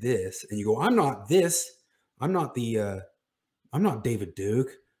think of this, and you go, I'm not this. I'm not David Duke.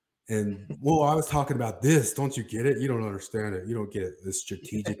 And well, I was talking about this. Don't you get it? You don't understand it. You don't get it. The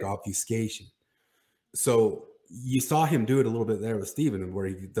strategic obfuscation. So you saw him do it a little bit there with Stephen, where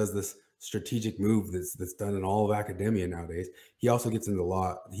he does this strategic move that's done in all of academia nowadays. He also gets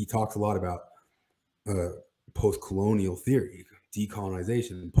into he talks a lot about post-colonial theory,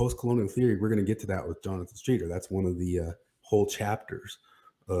 decolonization. Post-colonial theory, we're going to get to that with Jonathan Streeter. That's one of the whole chapters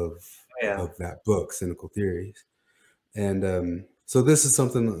of that book, Cynical Theories. And so this is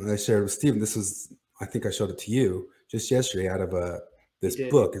something I shared with Stephen. This is, I think I showed it to you just yesterday out of this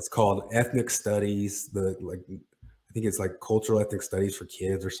book. It's called Ethnic Studies, I think it's like Cultural Ethnic Studies for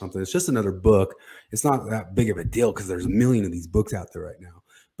Kids or something. It's just another book. It's not that big of a deal because there's a million of these books out there right now.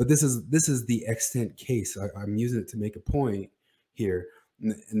 But this is the extant case. I'm using it to make a point here.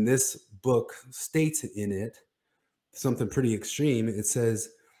 And this book states in it something pretty extreme. It says,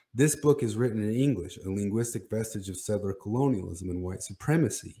 this book is written in English, a linguistic vestige of settler colonialism and white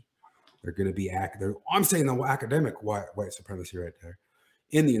supremacy. They're going to be I'm saying the academic white supremacy right there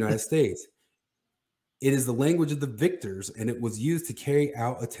in the United States. It is the language of the victors, and it was used to carry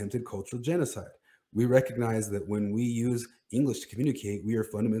out attempted cultural genocide. We recognize that when we use English to communicate, we are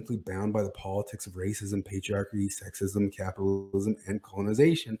fundamentally bound by the politics of racism, patriarchy, sexism, capitalism, and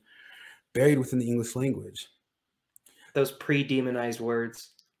colonization buried within the English language. Those pre-demonized words.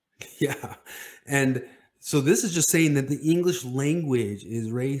 Yeah. And so this is just saying that the English language is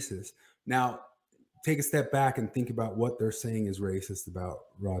racist. Now, take a step back and think about what they're saying is racist about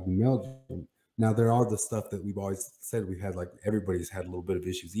Rodney Meldrum. Now, there are the stuff that we've always said we've had, like everybody's had a little bit of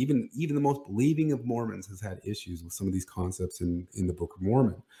issues. Even the most believing of Mormons has had issues with some of these concepts in the Book of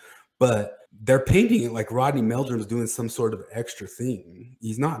Mormon. But they're painting it like Rodney Meldrum's doing some sort of extra thing.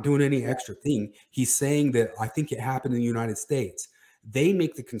 He's not doing any extra thing. He's saying that I think it happened in the United States. They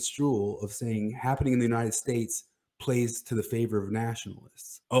make the construal of saying happening in the United States plays to the favor of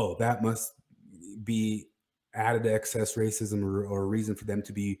nationalists. Oh, that must be added excess racism or a reason for them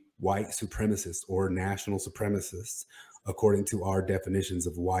to be white supremacists or national supremacists, according to our definitions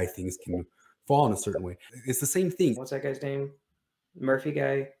of why things can fall in a certain way. It's the same thing. What's that guy's name? Murphy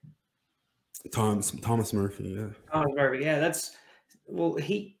guy? Thomas Murphy, yeah. Thomas Murphy, yeah, well,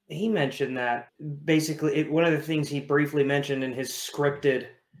 he mentioned that basically one of the things he briefly mentioned in his scripted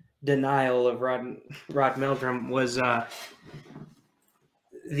denial of Rod Meldrum was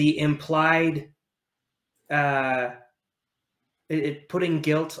the implied putting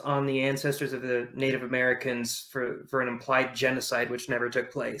guilt on the ancestors of the Native Americans for an implied genocide which never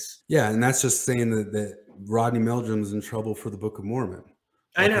took place. Yeah, and that's just saying that Rodney Meldrum's in trouble for the Book of Mormon.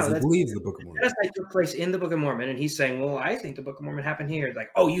 I know. He believes the Book of Mormon. Genocide took place in the Book of Mormon, and he's saying, well, I think the Book of Mormon happened here. Like,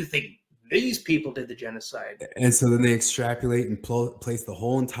 oh, you think these people did the genocide? And so then they extrapolate and place the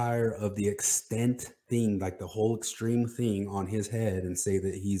whole entire of the extent thing, like the whole extreme thing, on his head and say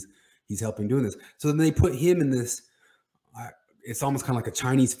that he's helping doing this. So then they put him in this, it's almost kind of like a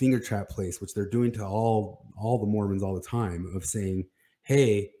Chinese finger trap place, which they're doing to all the Mormons all the time, of saying,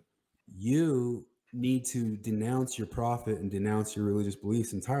 hey, you need to denounce your prophet and denounce your religious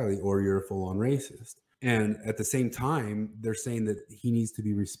beliefs entirely, or you're a full-on racist. And at the same time, they're saying that he needs to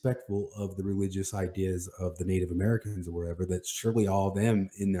be respectful of the religious ideas of the Native Americans or wherever, that surely all of them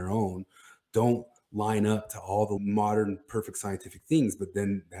in their own don't line up to all the modern perfect scientific things. But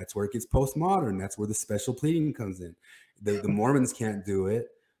then that's where it gets postmodern. That's where the special pleading comes in. The Mormons can't do it,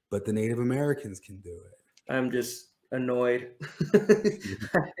 but the Native Americans can do it. I'm just annoyed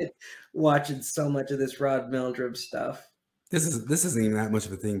watching so much of this Rod Meldrum stuff. This isn't even that much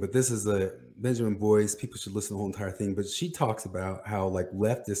of a thing, but this is a Benjamin Boyce. People should listen to the whole entire thing. But she talks about how, like,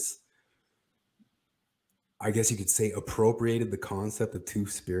 leftists, I guess you could say, appropriated the concept of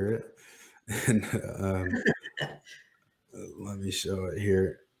two-spirit. And let me show it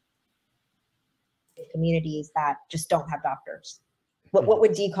here. Communities that just don't have doctors. What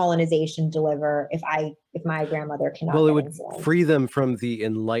would decolonization deliver if my grandmother cannot? Well, it would free them from the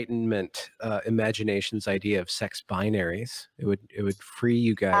Enlightenment imagination's idea of sex binaries. It would free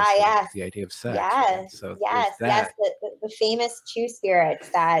you guys from the idea of sex. Yes, right? So yes. The famous two spirits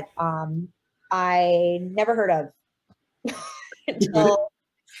that I never heard of until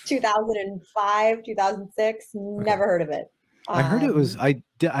 2005, 2006. Never heard of it. I heard it was, I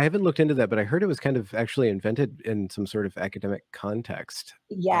haven't looked into that, but I heard it was kind of actually invented in some sort of academic context.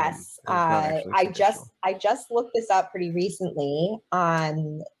 Yes. I just looked this up pretty recently,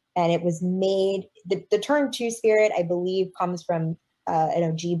 and it was made, the term two-spirit, I believe, comes from an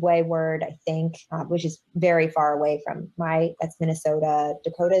Ojibwe word, I think, which is very far away from that's Minnesota,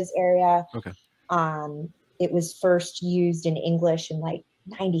 Dakota's area. Okay. It was first used in English in like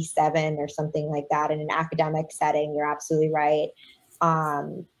 97 or something like that, in an academic setting. You're absolutely right. I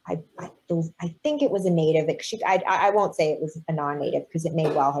think it was a native. I won't say it was a non-native, because it may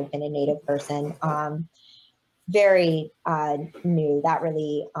well have been a native person. Very new. That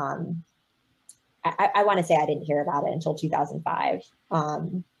really, I want to say I didn't hear about it until 2005.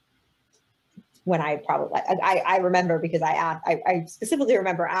 when I remember, because I specifically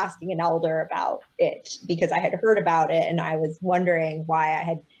remember asking an elder about it because I had heard about it and I was wondering why I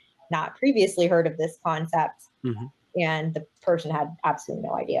had not previously heard of this concept. And the person had absolutely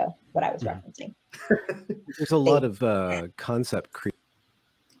no idea what I was referencing. There's a lot of concept creep.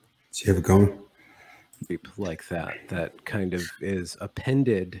 Do you have it going? Like that kind of is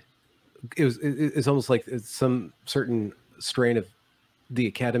appended. It's almost like it's some certain strain of the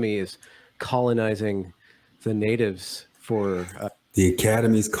academy is colonizing the natives for the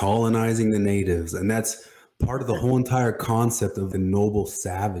academy's colonizing the natives, and that's part of the whole entire concept of the noble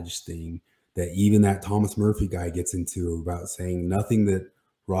savage thing that even that Thomas Murphy guy gets into, about saying nothing that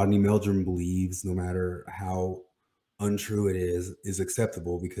Rodney Meldrum believes, no matter how untrue it is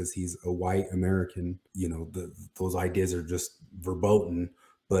acceptable because he's a white American. You know, those ideas are just verboten,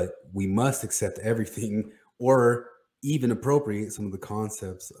 but we must accept everything or even appropriate some of the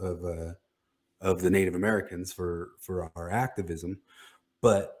concepts of the Native Americans for our activism.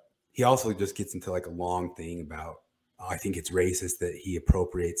 But he also just gets into like a long thing about, I think it's racist that he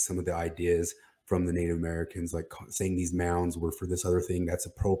appropriates some of the ideas from the Native Americans, like saying these mounds were for this other thing. That's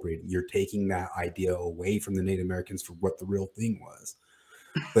appropriate. You're taking that idea away from the Native Americans for what the real thing was.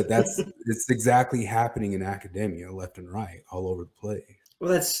 But it's exactly happening in academia, left and right, all over the place.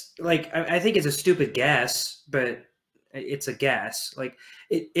 Well, that's like, I think it's a stupid guess, but it's a guess. Like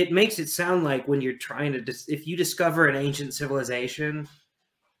it makes it sound like when you're trying to, if you discover an ancient civilization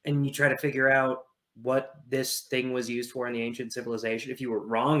and you try to figure out what this thing was used for in the ancient civilization, if you were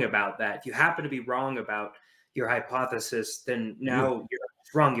wrong about that, if you happen to be wrong about your hypothesis, then now you're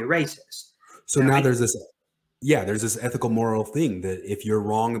wrong, you're racist. So now there's this ethical moral thing that if you're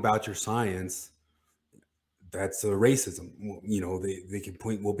wrong about your science, that's a racism. You know, they can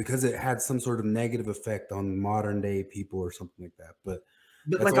point, well, because it had some sort of negative effect on modern day people or something like that. But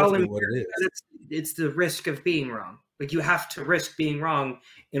that's like ultimately what it is. It's the risk of being wrong. Like you have to risk being wrong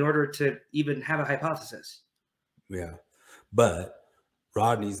in order to even have a hypothesis. Yeah. But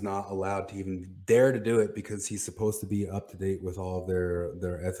Rodney's not allowed to even dare to do it because he's supposed to be up to date with all of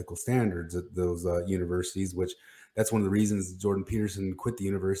their ethical standards at those universities, which that's one of the reasons Jordan Peterson quit the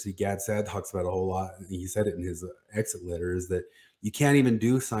university. Gad Saad talks about a whole lot. He said it in his exit letter, is that you can't even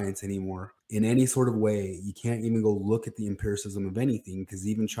do science anymore in any sort of way. You can't even go look at the empiricism of anything because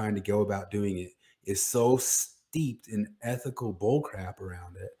even trying to go about doing it is so steeped in ethical bullcrap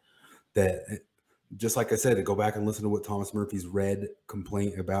around it that, just like I said, to go back and listen to what Thomas Murphy's red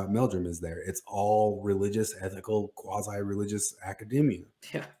complaint about Meldrum is there. It's all religious, ethical, quasi-religious academia.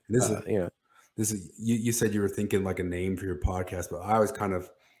 Yeah. This is you said you were thinking like a name for your podcast, but I always kind of,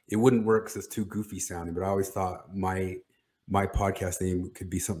 it wouldn't work because it's too goofy sounding, but I always thought my podcast name could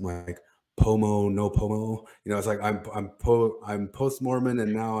be something like Pomo No Pomo. You know, it's like I'm post-Mormon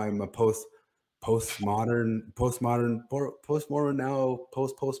and now I'm a postmodern now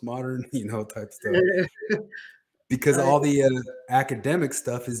postmodern, you know, type stuff. Because all the academic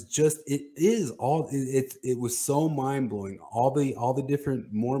stuff is just, it was so mind-blowing. All the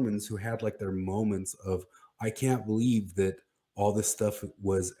different Mormons who had like their moments of, I can't believe that all this stuff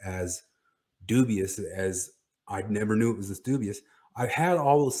was as dubious as I never knew it was this dubious. I've had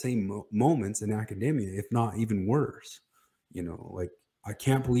all those same moments in academia, if not even worse. You know, like, I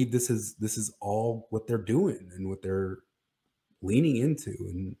can't believe this is all what they're doing and what they're leaning into.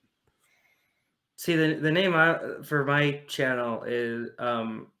 And see, the name for my channel is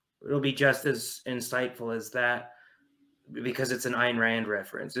it'll be just as insightful as that because it's an Ayn Rand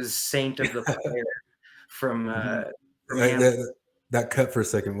reference. It's Saint of the Pyre from that cut for a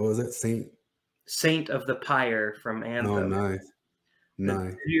second. What was it? Saint of the Pyre from Anthem. Oh, nice.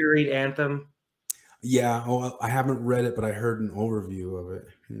 Did you read Anthem? Yeah, I haven't read it, but I heard an overview of it.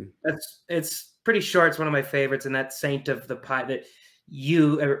 It's pretty short. It's one of my favorites, and that Saint of the Pyre, that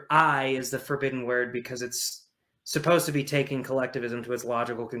I is the forbidden word because it's supposed to be taking collectivism to its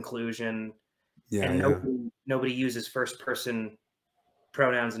logical conclusion. Yeah, and nobody uses first person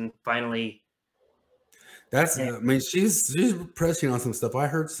pronouns, and finally. I mean, she's pressing on some stuff. I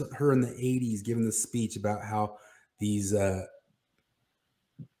heard her in the 80s giving this speech about how these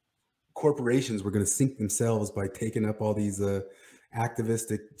corporations were going to sink themselves by taking up all these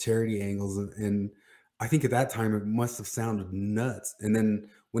activistic charity angles. And I think at that time it must have sounded nuts. And then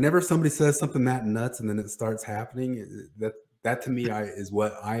whenever somebody says something that nuts and then it starts happening, that to me is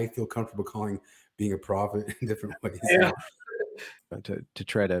what I feel comfortable calling being a prophet in different ways. Yeah. To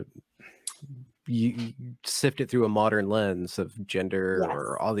try to sift it through a modern lens of gender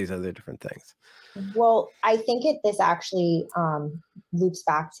or all these other different things. Well, I think this actually loops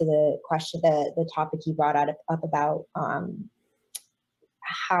back to the question, the topic you brought up about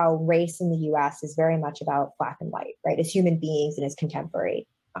how race in the US is very much about black and white, right? As human beings in its contemporary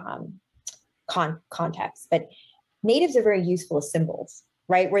context. But natives are very useful as symbols,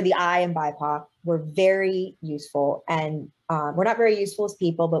 right? Where the I and BIPOC were very useful. And we're not very useful as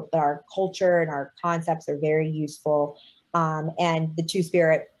people, but our culture and our concepts are very useful. And the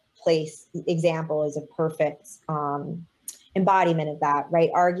Two-Spirit place example is a perfect embodiment of that, right?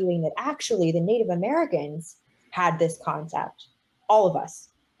 Arguing that actually the Native Americans had this concept. All of us,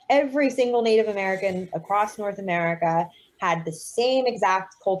 every single Native American across North America had the same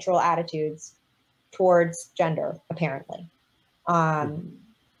exact cultural attitudes towards gender, apparently.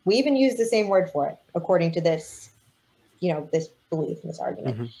 We even use the same word for it, according to this, this belief and this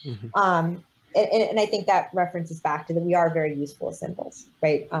argument. And I think that references back to that we are very useful as symbols,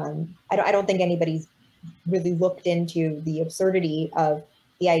 right? I don't think anybody's really looked into the absurdity of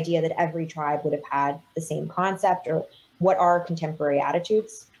the idea that every tribe would have had the same concept, or what are contemporary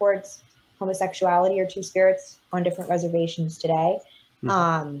attitudes towards homosexuality or two-spirits on different reservations today.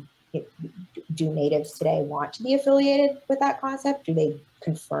 Do natives today want to be affiliated with that concept? Do they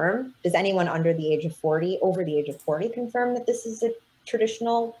confirm? Does anyone over the age of 40, confirm that this is a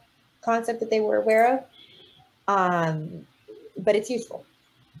traditional concept that they were aware of? But it's useful.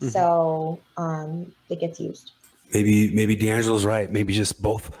 So it gets used. Maybe D'Angelo's right. Maybe just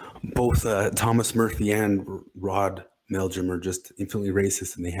both Thomas Murphy and Rod Meldrum are just infinitely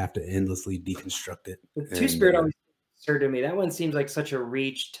racist, and they have to endlessly deconstruct it. Two-Spirit always absurd to me. That one seems like such a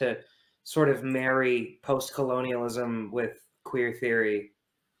reach to sort of marry post-colonialism with queer theory.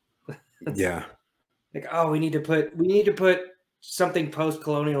 Yeah. Like, oh, we need to put something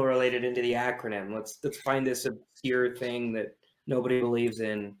post-colonial related into the acronym. Let's find this obscure thing that nobody believes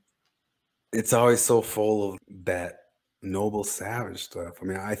in. It's always so full of that noble savage stuff. I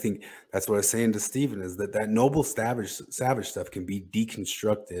mean, I think that's what I was saying to Stephen, is that noble savage stuff can be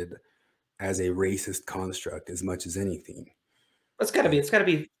deconstructed as a racist construct as much as anything. It's got to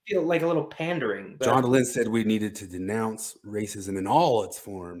be feel like a little pandering. But John DeLynn said we needed to denounce racism in all its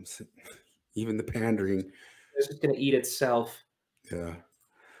forms, even the pandering. It's just going to eat itself. Yeah.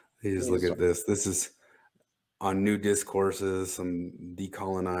 You just look at this. This is on new discourses, some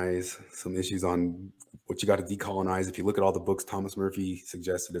decolonize, some issues on what you got to decolonize. If you look at all the books Thomas Murphy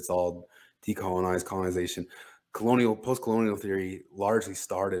suggested, it's all decolonize, colonization. Post-colonial theory largely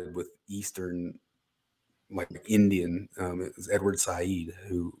started with Eastern, like Indian. It was Edward Said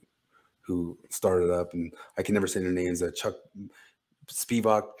who started up, and I can never say their names. Chuck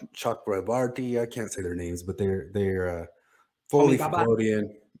Spivak, Chuck Bravarty. I can't say their names, but they're fully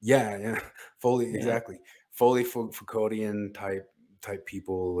Foucauldian. Yeah, fully exactly. Fully Foucauldian type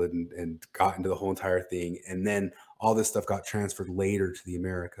people, and got into the whole entire thing. And then all this stuff got transferred later to the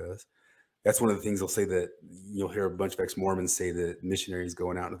Americas. That's one of the things they'll say, that you'll hear a bunch of ex-Mormons say that missionaries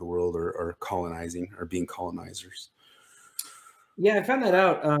going out into the world are colonizing, or being colonizers. Yeah, I found that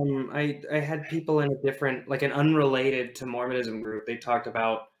out. I had people in a different, like an unrelated to Mormonism group. They talked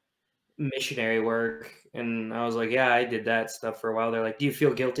about missionary work, and I was like, yeah, I did that stuff for a while. They're like, do you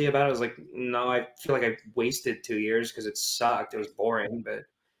feel guilty about it? I was like, no, I feel like I wasted 2 years because it sucked. It was boring, but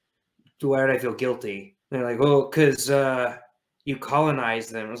why did I feel guilty? And they're like, well, because you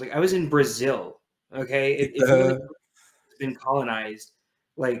colonized them. I was like, I was in Brazil. Okay, if you've been colonized,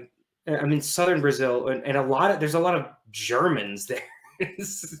 like I'm in southern Brazil, and there's a lot of Germans there. What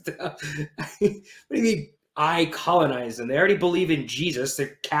do you mean I colonized them? They already believe in Jesus.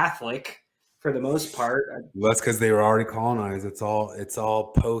 They're Catholic for the most part. Well, that's because they were already colonized. It's all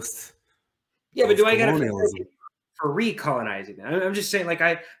post. Yeah, but do I gotta for recolonizing them? I'm just saying, like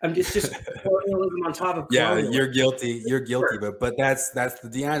I'm just colonialism on top of colonialism. Yeah, you're guilty. You're guilty, sure. but that's the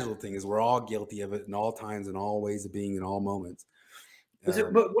D'Angelo thing, is we're all guilty of it in all times, in all ways of being, in all moments.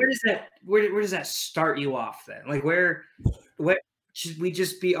 But where does that start you off then? Like where should we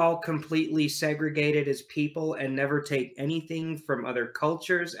just be all completely segregated as people and never take anything from other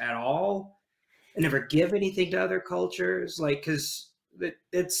cultures at all, and never give anything to other cultures? Like, because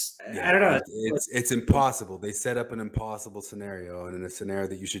it's I don't know. It's impossible. They set up an impossible scenario, and in a scenario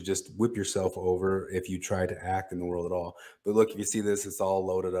that you should just whip yourself over if you try to act in the world at all. But look, if you see this, it's all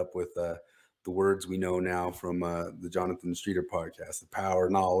loaded up with the words we know now from the Jonathan Streeter podcast: the power,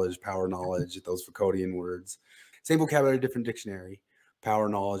 knowledge, those Foucauldian words. Same vocabulary, different dictionary. Power,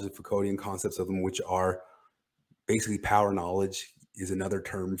 knowledge, the Foucauldian concepts of them, which are basically power, knowledge is another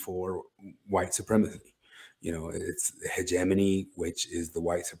term for white supremacy. It's hegemony, which is the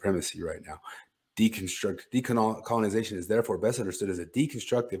white supremacy right now. Decolonization is therefore best understood as a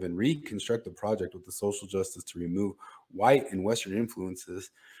deconstructive and reconstructive project with the social justice to remove white and Western influences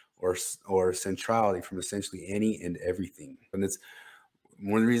or centrality from essentially any and everything. And it's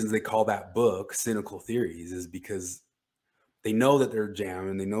one of the reasons they call that book Cynical Theories is because they know that they're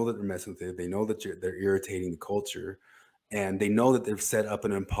jamming, they know that they're messing with it, they know that they're irritating the culture, and they know that they've set up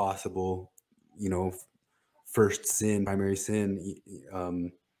an impossible, you know, first sin, primary sin,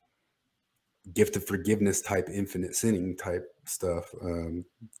 gift of forgiveness type, infinite sinning type stuff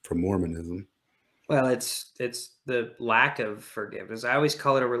from Mormonism. Well, it's the lack of forgiveness. I always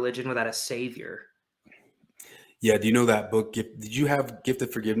call it a religion without a savior. Yeah, do you know that book? Did you have Gift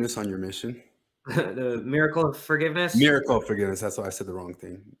of Forgiveness on your mission? The Miracle of Forgiveness? Miracle of Forgiveness. That's why I said the wrong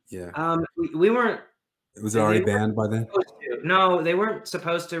thing. Yeah. We weren't. Was it already banned by then? No, they weren't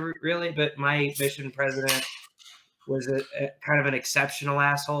supposed to really, but my mission president was a kind of an exceptional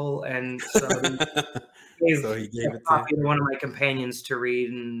asshole, and so he gave it to one of my companions to read.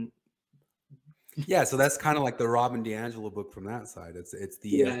 And yeah, so that's kind of like the Robin DiAngelo book from that side. It's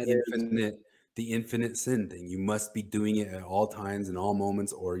the infinite sin thing. You must be doing it at all times and all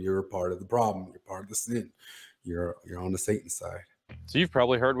moments, or you're a part of the problem. You're part of the sin. You're on the Satan side. So you've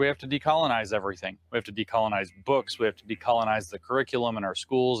probably heard we have to decolonize everything. We have to decolonize books. We have to decolonize the curriculum in our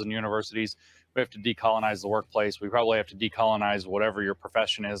schools and universities. We have to decolonize the workplace. We probably have to decolonize whatever your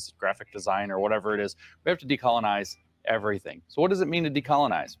profession is, graphic design or whatever it is. We have to decolonize everything. So what does it mean to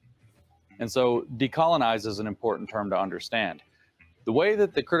decolonize? And so decolonize is an important term to understand. The way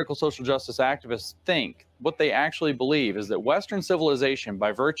that the critical social justice activists think, what they actually believe is that Western civilization,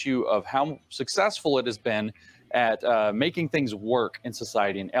 by virtue of how successful it has been at making things work in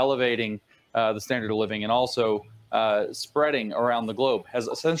society and elevating the standard of living and also spreading around the globe, has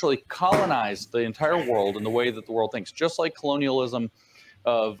essentially colonized the entire world in the way that the world thinks, just like colonialism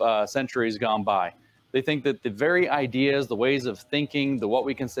of centuries gone by. They think that the very ideas, the ways of thinking, what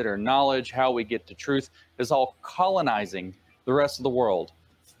we consider knowledge, how we get to truth, is all colonizing the rest of the world.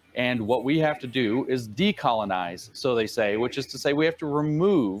 And what we have to do is decolonize, so they say, which is to say we have to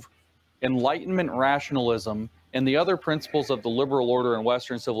remove Enlightenment rationalism and the other principles of the liberal order and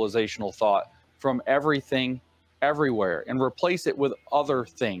Western civilizational thought from everything, everywhere, and replace it with other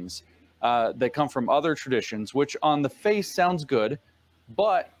things that come from other traditions, which on the face sounds good,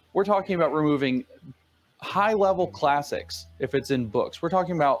 but we're talking about removing high-level classics if it's in books. We're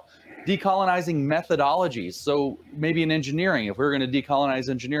talking about decolonizing methodologies. So maybe in engineering, if we're going to decolonize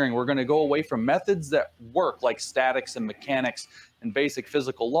engineering, we're going to go away from methods that work like statics and mechanics and basic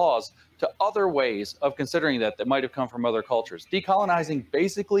physical laws to other ways of considering that might have come from other cultures. Decolonizing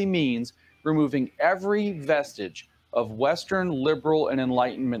basically means removing every vestige of Western liberal and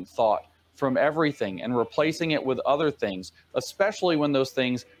Enlightenment thought from everything and replacing it with other things, especially when those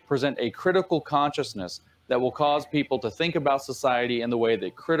things present a critical consciousness that will cause people to think about society in the way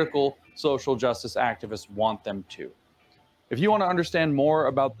that critical social justice activists want them to. If you want to understand more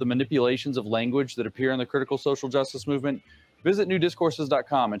about the manipulations of language that appear in the critical social justice movement, visit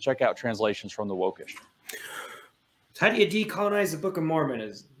newdiscourses.com and check out translations from the wokish. How do you decolonize the Book of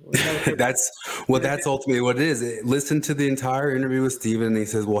Mormon? That's ultimately what it is. Listen to the entire interview with Stephen, and he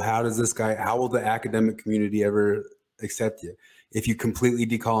says, well, how will the academic community ever accept you if you completely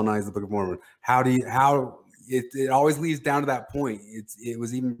decolonize the Book of Mormon? It always leads down to that point. It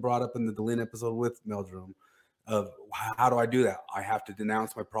was even brought up in the Delin episode with Meldrum of how do I do that? I have to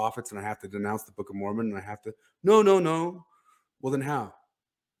denounce my prophets and I have to denounce the Book of Mormon and I have to, no. Well, then how?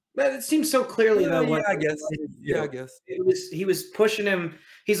 But it seems so clearly though. Yeah, I guess. Yeah, I guess. He was pushing him.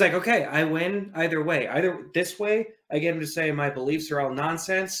 He's like, okay, I win either way. Either this way, I get him to say my beliefs are all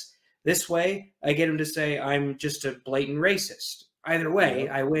nonsense. This way, I get him to say I'm just a blatant racist. Either way,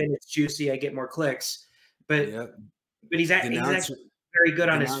 I win. It's juicy. I get more clicks. But he's actually very good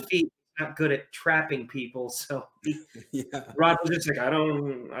on his feet. He's not good at trapping people. So Rod was just like, I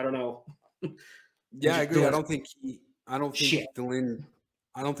don't know. Yeah, I agree. I don't think Delin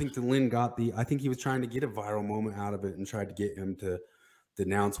got I think he was trying to get a viral moment out of it and tried to get him to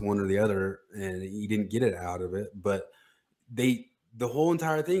denounce one or the other, and he didn't get it out of it. But the whole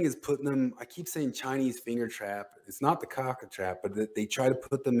entire thing is putting them, I keep saying Chinese finger trap. It's not the cocker trap, but they try to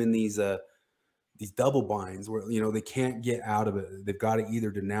put them in these double binds where, they can't get out of it. They've got to either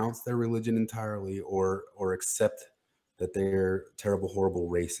denounce their religion entirely or accept that they're terrible, horrible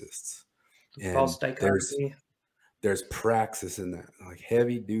racists. And false dichotomy. There's praxis in that, like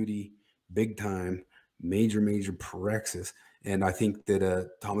heavy duty, big time, major praxis. And I think that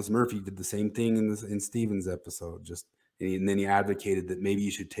Thomas Murphy did the same thing in Stephen's episode. And then he advocated that maybe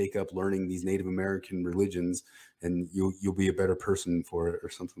you should take up learning these Native American religions, and you'll be a better person for it, or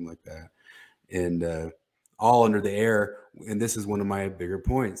something like that. And all under the air. And this is one of my bigger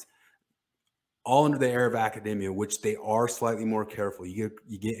points. All under the air of academia, which they are slightly more careful. You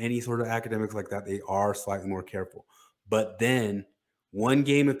get any sort of academics like that, they are slightly more careful. But then one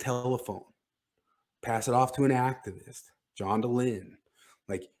game of telephone, pass it off to an activist, John Dehlin.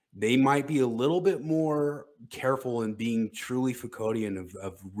 Like, they might be a little bit more careful in being truly Foucauldian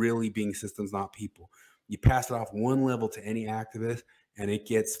of really being systems, not people. You pass it off one level to any activist, and it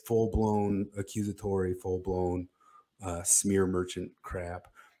gets full-blown accusatory, full-blown smear merchant crap.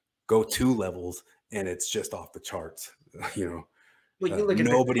 Go 2 levels, and it's just off the charts. You know, well, you look at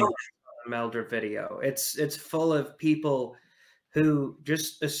nobody. The Meldrum video. It's full of people who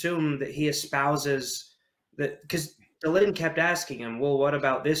just assume that he espouses that, because Dehlin kept asking him, well, what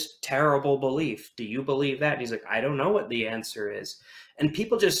about this terrible belief? Do you believe that? And he's like, I don't know what the answer is. And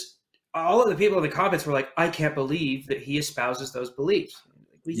people just, all of the people in the comments were like, I can't believe that he espouses those beliefs.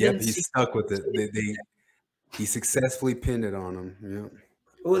 Yep, he's stuck with it. He successfully pinned it on him. Yeah.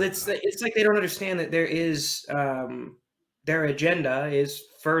 Well, it's like they don't understand that there is their agenda is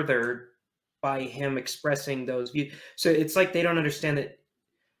furthered by him expressing those views. So it's like they don't understand that.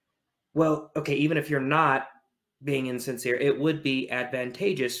 Well, okay, even if you're not being insincere, it would be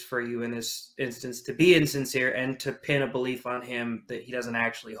advantageous for you in this instance to be insincere and to pin a belief on him that he doesn't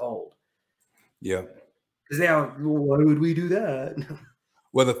actually hold. Yeah. Because now, why would we do that?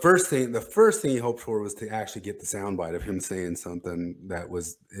 Well, the first thing he hoped for was to actually get the soundbite of him saying something that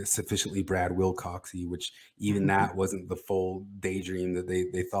was sufficiently Brad Wilcoxy, which even that wasn't the full daydream that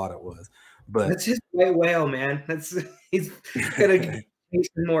they thought it was. But that's his white whale, man. He's gonna get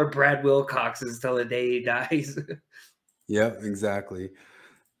more Brad Wilcoxes till the day he dies. Yeah, exactly.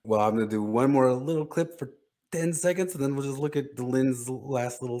 Well, I'm gonna do one more little clip for 10 seconds, and then we'll just look at Dehlin's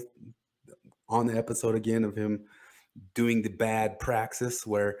last little on the episode again of him doing the bad praxis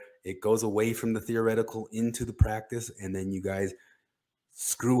where it goes away from the theoretical into the practice, and then you guys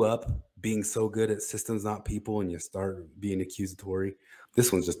screw up being so good at systems, not people, and you start being accusatory.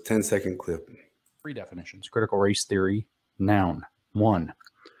 This one's just 10-second clip. 3 definitions. Critical race theory. Noun. 1.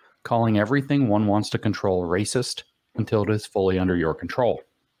 Calling everything one wants to control racist until it is fully under your control.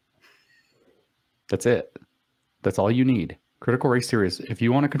 That's it. That's all you need. Critical race theory is, if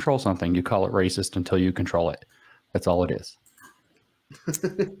you want to control something, you call it racist until you control it. That's all it is.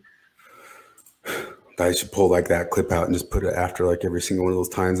 I should pull like that clip out and just put it after like every single one of those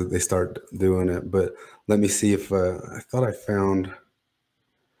times that they start doing it. But let me see if I thought I found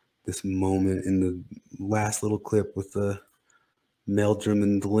this moment in the last little clip with the Meldrum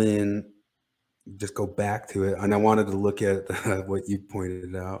and Dehlin. Just go back to it. And I wanted to look at what you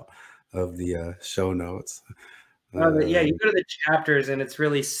pointed out of the show notes. Yeah, you go to the chapters and it's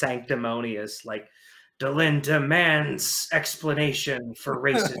really sanctimonious. Like, Dehlin demands explanation for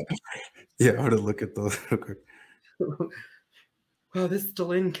racism. Yeah, I want to look at those real quick. Well, this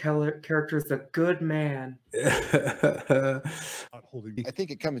Dehlin character is a good man. I think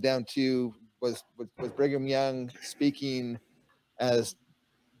it comes down to was Brigham Young speaking as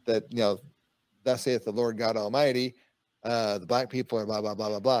that, you know, thus saith the Lord God Almighty, the black people are blah blah blah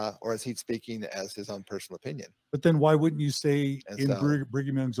blah blah, or is he speaking as his own personal opinion? But then why wouldn't you say And in so-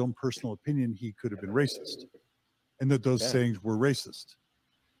 Brigham Young's own personal opinion he could have been racist, and that those sayings were racist?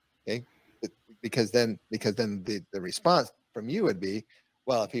 Okay, because then the response from you would be,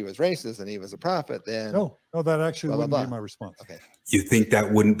 well, if he was racist and he was a prophet, then No, that actually blah, blah, wouldn't be blah. my response. Okay. You think that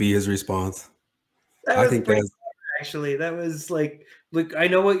wouldn't be his response? I think that's actually, that was like, look, I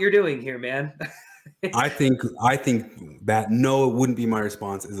know what you're doing here, man. I think that no, it wouldn't be my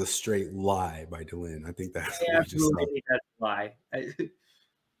response is a straight lie by Dehlin. I think that's Yeah, absolutely, that's a lie.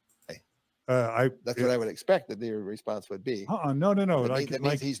 That's what I would expect that their response would be. No. That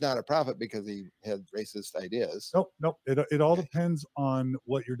means he's not a prophet because he had racist ideas. Nope. It all depends on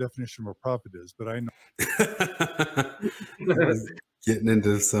what your definition of a prophet is. But I know getting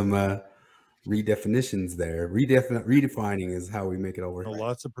into some redefinitions there. Redefining is how we make it all work.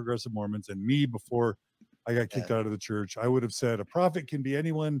 Lots of progressive Mormons, and me before I got kicked out of the church, I would have said a prophet can be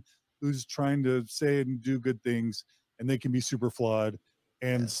anyone who's trying to say and do good things, and they can be super flawed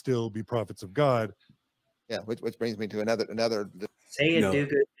and still be prophets of God. Yeah, which brings me to another. Say and do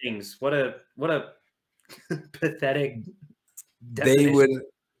good things. What a pathetic. They would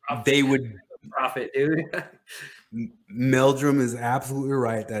prophet, dude. Meldrum is absolutely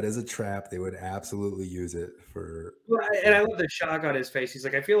right. That is a trap. They would absolutely use it for. Well, and I love the shock on his face. He's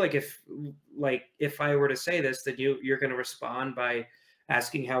like, I feel like if I were to say this, that you're going to respond by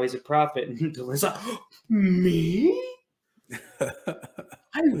asking how he's a prophet, and Dehlin's like, me?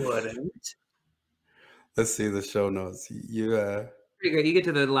 I wouldn't. Let's see the show notes. You get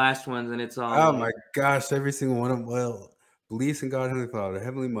to the last ones, and it's all. Oh my gosh! Every single one of them. Well, beliefs in God, Heavenly Father,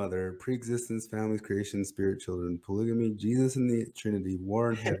 Heavenly Mother, pre-existence, families, creation, spirit, children, polygamy, Jesus and the Trinity,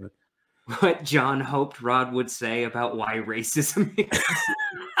 war in heaven. what John hoped Rod would say about why racism exists.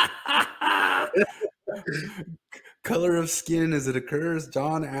 Color of skin as it occurs.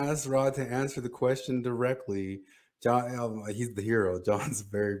 John asked Rod to answer the question directly. John, he's the hero. John's a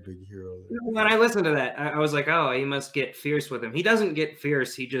very big hero. When I listened to that, I was like, oh, he must get fierce with him. He doesn't get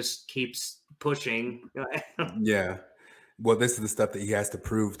fierce. He just keeps pushing. Yeah. Well, this is the stuff that he has to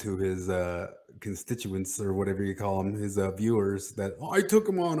prove to his constituents, or whatever you call them, his viewers, that I took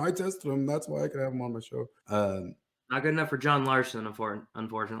him on, I tested him, that's why I could have him on my show. Not good enough for John Larson,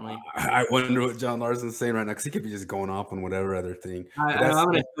 unfortunately. I wonder what John Larson's saying right now, because he could be just going off on whatever other thing. I'm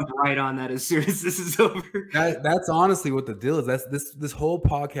going to jump right on that as soon as this is over. That's honestly what the deal is. This whole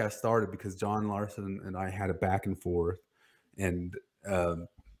podcast started because John Larson and I had a back and forth, and I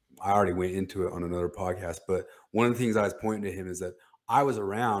already went into it on another podcast. But one of the things I was pointing to him is that I was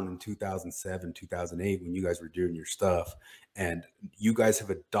around in 2007, 2008 when you guys were doing your stuff, and you guys have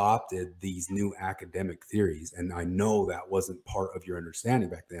adopted these new academic theories. And I know that wasn't part of your understanding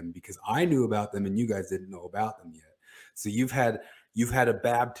back then, because I knew about them and you guys didn't know about them yet. So you've had a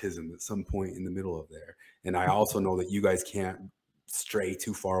baptism at some point in the middle of there. And I also know that you guys can't stray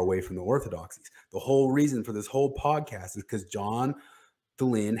too far away from the orthodoxies. The whole reason for this whole podcast is because John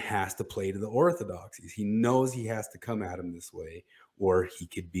DeLynn has to play to the orthodoxies. He knows he has to come at him this way, or he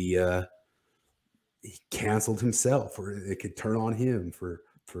could be he canceled himself, or it could turn on him for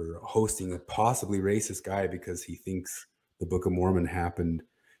hosting a possibly racist guy because he thinks the Book of Mormon happened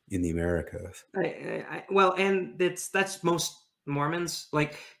in the Americas. Well, and that's most Mormons,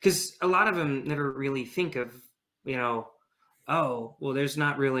 like, because a lot of them never really think of, oh, well, there's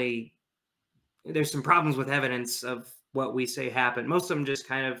some problems with evidence of what we say happened. Most of them just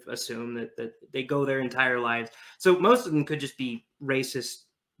kind of assume that they go their entire lives. So most of them could just be racist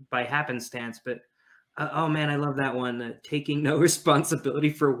by happenstance. But oh man, I love that one. Taking no responsibility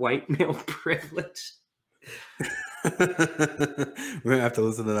for white male privilege. We're gonna have to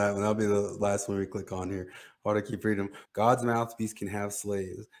listen to that one. That'll be the last one we click on here. How to keep freedom. God's mouthpiece can have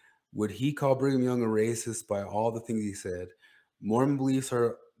slaves. Would he call Brigham Young a racist by all the things he said? Mormon beliefs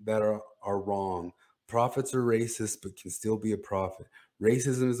are wrong. Prophets are racist, but can still be a prophet.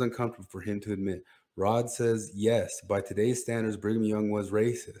 Racism is uncomfortable for him to admit. Rod says, yes, by today's standards, Brigham Young was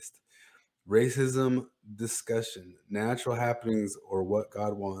racist. Racism discussion, natural happenings, or what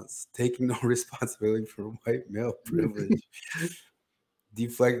God wants. Taking no responsibility for white male privilege.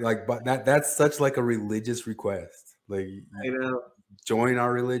 Deflect, but that's such like a religious request. Like, I know. Join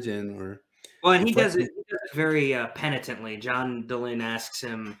our religion, or. Well, and he does it very penitently. John DeLynn asks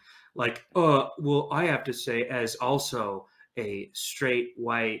him, like, well, I have to say, as also a straight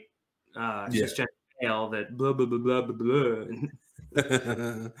white cisgender male, that blah blah blah blah blah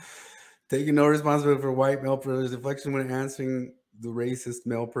blah. Taking no responsibility for white male privilege, deflection when answering the racist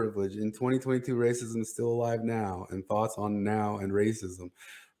male privilege. In 2022, racism is still alive now, and thoughts on now and racism.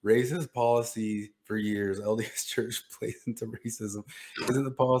 Racist policy for years, LDS Church plays into racism. Isn't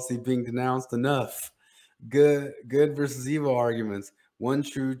the policy being denounced enough? Good versus evil arguments. One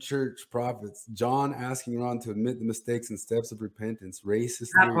true church prophets. John asking Ron to admit the mistakes and steps of repentance. Racist.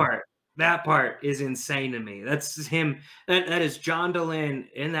 That part is insane to me. That's him. That is John DeLynn.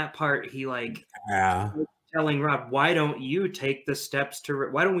 In that part, he telling Rod, why don't we take the steps to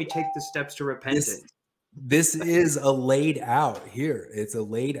repentance? This is a laid out here. It's a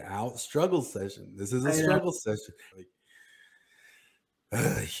laid out struggle session. This is a struggle session.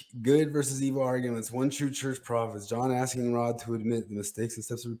 Good versus evil arguments. One true church prophets. John asking Rod to admit the mistakes and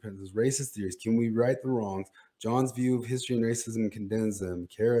steps of repentance. Racist theories. Can we right the wrongs? John's view of history and racism condemns them.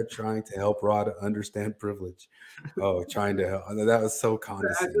 Kara trying to help Rod understand privilege. Oh, trying to help. That was so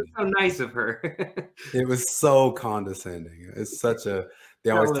condescending. That's so nice of her. It was so condescending. It's such a.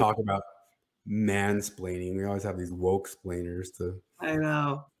 They always talk about mansplaining. We always have these woke splainers to. I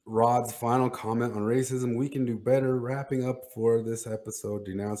know. Rod's final comment on racism. We can do better. Wrapping up for this episode,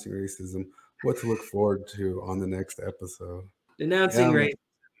 denouncing racism. What to look forward to on the next episode. Denouncing racism.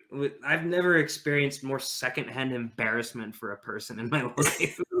 I've never experienced more secondhand embarrassment for a person in my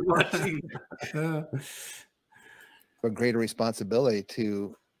life. Watching a greater responsibility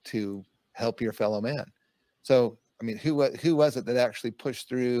to help your fellow man. So, I mean, who was it that actually pushed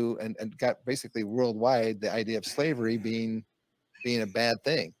through and got basically worldwide the idea of slavery being a bad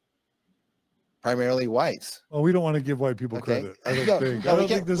thing? Primarily whites. Oh, we don't want to give white people credit. I don't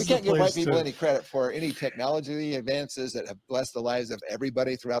think we can't give white people any credit for any technology advances that have blessed the lives of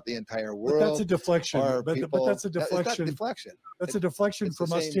everybody throughout the entire world. But that's a deflection. But that's a deflection. That's deflection. That's a deflection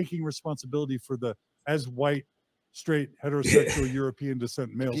from us taking responsibility for as white, straight, heterosexual, European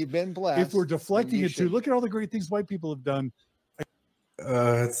descent males. If you've been blessed. If we're deflecting it to look at all the great things white people have done.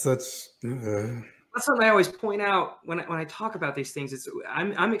 It's such. That's something I always point out when I talk about these things. It's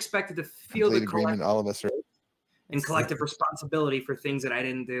I'm expected to feel Complete the agreement. All of us are. and collective responsibility for things that I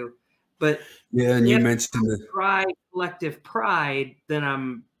didn't do. But yeah, and you mentioned the pride, collective pride, then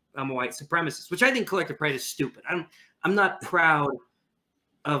I'm a white supremacist, which I think collective pride is stupid. I'm not proud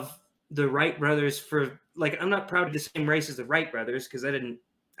of the Wright brothers for I'm not proud of the same race as the Wright brothers because I don't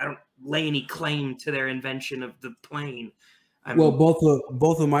lay any claim to their invention of the plane. Well,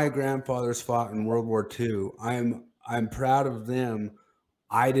 both of my grandfathers fought in World War II. I'm proud of them.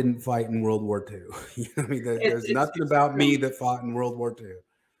 I didn't fight in World War II. You know what I mean? There's nothing about me that fought in World War II.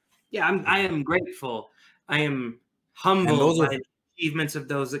 Yeah, I am grateful. I am humbled by the achievements of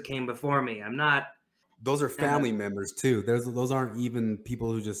those that came before me. I'm not. Those are family members too. Those aren't even people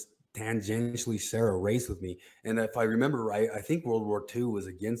who just tangentially share a race with me. And if I remember right, I think World War II was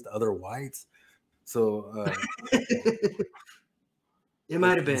against other whites. So it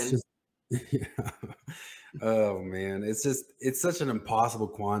might have been. Just, yeah. Oh man, it's such an impossible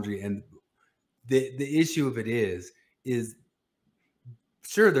quandary. And the issue of it is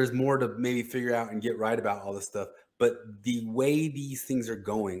sure there's more to maybe figure out and get right about all this stuff, but the way these things are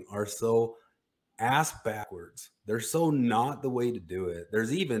going are so ass backwards. They're so not the way to do it.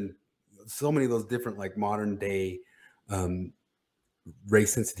 There's even so many of those different modern day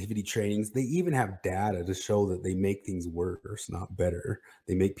race sensitivity trainings. They even have data to show that they make things worse, not better.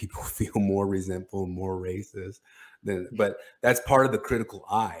 They make people feel more resentful and more racist. But that's part of the critical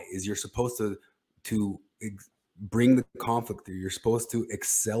eye. Is you're supposed to bring the conflict through. You're supposed to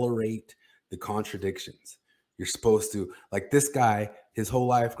accelerate the contradictions. You're supposed to, this guy, his whole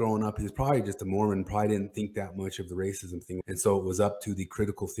life growing up, he's probably just a Mormon, probably didn't think that much of the racism thing. And so it was up to the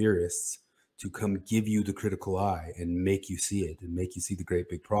critical theorists to come give you the critical eye and make you see it and make you see the great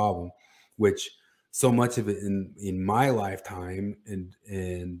big problem, which so much of it in my lifetime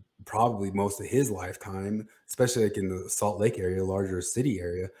and probably most of his lifetime, especially in the Salt Lake area, larger city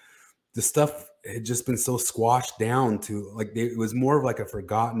area, the stuff had just been so squashed down to it was more of a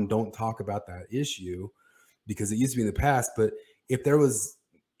forgotten, don't talk about that issue because it used to be in the past. But if there was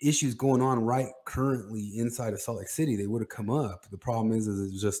issues going on right currently inside of Salt Lake City, they would have come up. The problem is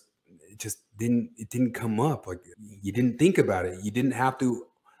it didn't come up. You didn't think about it. You didn't have to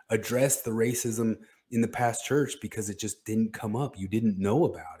address the racism in the past church because it just didn't come up. You didn't know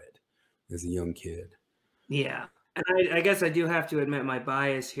about it as a young kid. Yeah. And I guess I do have to admit my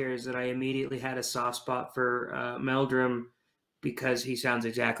bias here is that I immediately had a soft spot for Meldrum because he sounds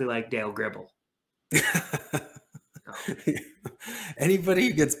exactly like Dale Gribble. Anybody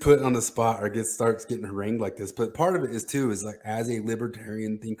who gets put on the spot or starts getting harangued like this, but part of it is as a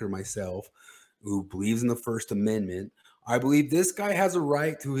libertarian thinker myself who believes in the First Amendment, I believe this guy has a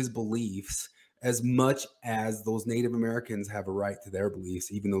right to his beliefs as much as those Native Americans have a right to their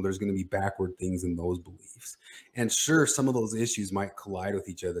beliefs, even though there's going to be backward things in those beliefs. And sure, some of those issues might collide with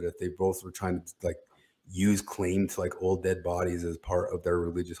each other if they both were trying to use claim to old dead bodies as part of their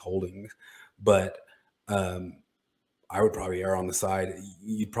religious holdings. But I would probably err on the side.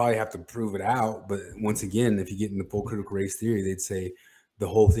 You'd probably have to prove it out. But once again, if you get into full critical race theory, they'd say the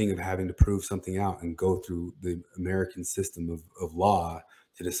whole thing of having to prove something out and go through the American system of law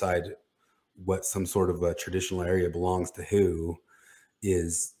to decide what some sort of a traditional area belongs to who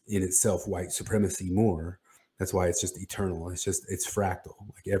is in itself white supremacy more. That's why it's just eternal. It's fractal.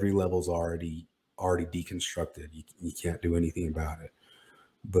 Every level's already deconstructed. You can't do anything about it.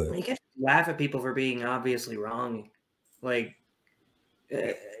 But you can't laugh at people for being obviously wrong.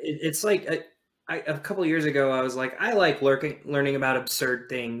 It's a couple of years ago, I was I like learning about absurd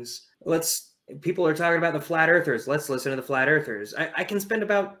things. People are talking about the flat earthers. Let's listen to the flat earthers. I can spend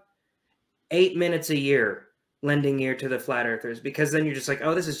about 8 minutes a year lending ear to the flat earthers because then you're just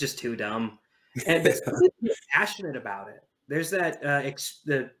oh, this is just too dumb. And you're passionate about it. There's that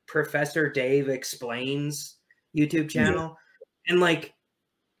the Professor Dave Explains YouTube channel. Yeah. And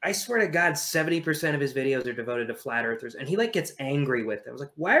I swear to God, 70% of his videos are devoted to flat earthers. And he gets angry with it. I was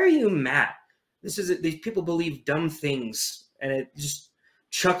why are you mad? These people believe dumb things and it just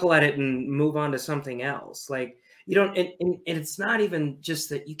chuckle at it and move on to something else. You don't, and it's not even just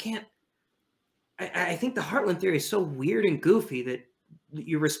that you can't, I think the Heartland theory is so weird and goofy that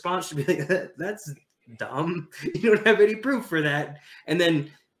your response should be that's dumb. You don't have any proof for that. And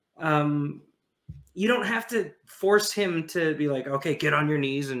then, you don't have to force him to be okay, get on your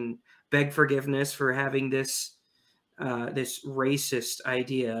knees and beg forgiveness for having this this racist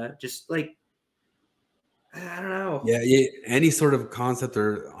idea. Just I don't know. Yeah, any sort of concept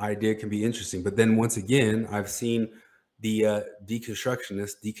or idea can be interesting. But then once again, I've seen the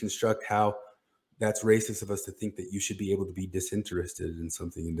deconstructionists deconstruct how that's racist of us to think that you should be able to be disinterested in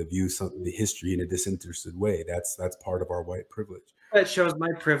something and to view the history in a disinterested way. That's part of our white privilege. It shows my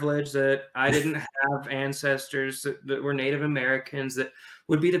privilege that I didn't have ancestors that were Native Americans that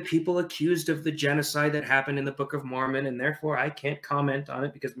would be the people accused of the genocide that happened in the Book of Mormon, and therefore I can't comment on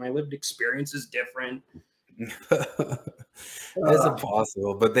it because my lived experience is different. It's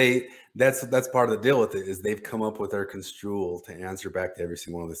impossible, but that's part of the deal with it, is they've come up with their construal to answer back to every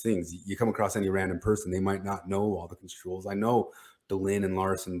single one of those things. You come across any random person, they might not know all the construals. I know DeLynn and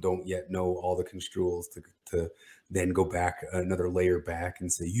Larson don't yet know all the construals to then go back another layer back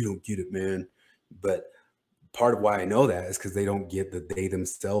and say, you don't get it, man. But part of why I know that is because they don't get that they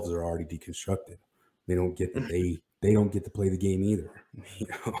themselves are already deconstructed. They don't get that they don't get to play the game either. You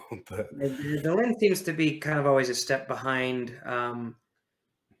know, but DeLynn seems to be kind of always a step behind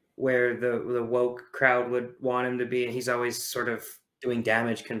where the woke crowd would want him to be, and he's always sort of doing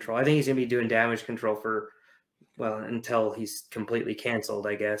damage control. I think he's gonna be doing damage control for, well, until he's completely canceled,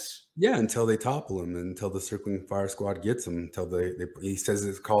 I guess. Yeah, until they topple him, until the circling fire squad gets him, until he says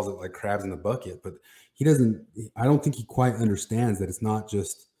it, calls it like crabs in the bucket, but he doesn't. I don't think he quite understands that it's not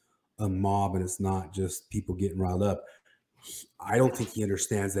just a mob and it's not just people getting riled up. I don't think he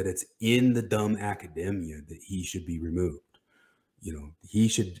understands that it's in the dumb academia that he should be removed. You know,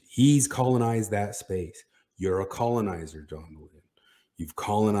 he's colonized that space. You're a colonizer, John DeLynn. You've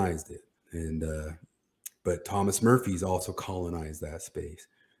colonized it. And but Thomas Murphy's also colonized that space.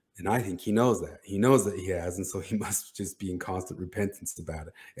 And I think he knows that. He knows that he has, and so he must just be in constant repentance about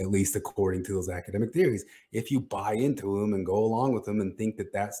it, at least according to those academic theories. If you buy into them and go along with them and think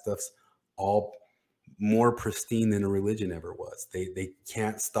that that stuff's all more pristine than a religion ever was, they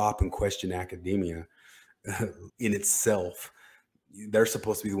can't stop and question academia in itself. They're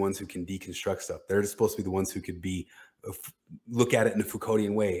supposed to be the ones who can deconstruct stuff. They're supposed to be the ones who could be look at it in a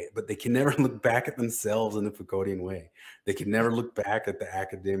Foucauldian way, but they can never look back at themselves in a Foucauldian way. They can never look back at the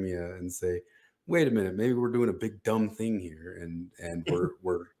academia and say, wait a minute, maybe we're doing a big dumb thing here, and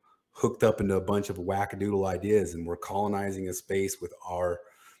we're hooked up into a bunch of wackadoodle ideas, and we're colonizing a space with a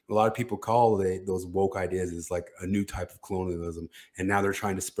lot of people call those woke ideas is like a new type of colonialism, and now they're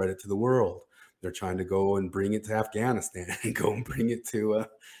trying to spread it to the world. They're trying to go and bring it to Afghanistan and go and bring it to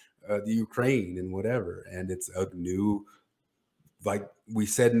the Ukraine and whatever. And it's a new, like we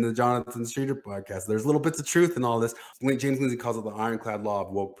said in the Jonathan Streeter podcast, there's little bits of truth in all this. James Lindsay calls it the ironclad law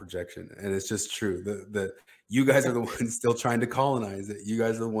of woke projection. And it's just true that you guys are the ones still trying to colonize it. You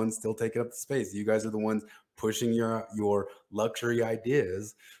guys are the ones still taking up the space. You guys are the ones pushing your luxury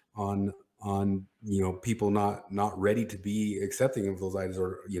ideas on people not ready to be accepting of those ideas,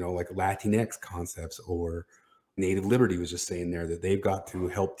 or like Latinx concepts, or Native Liberty was just saying there that they've got to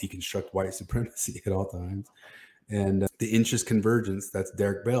help deconstruct white supremacy at all times. And the interest convergence, that's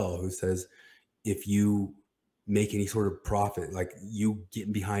Derek Bell, who says if you make any sort of profit, like you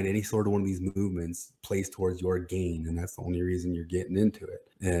getting behind any sort of one of these movements plays towards your gain, and that's the only reason you're getting into it.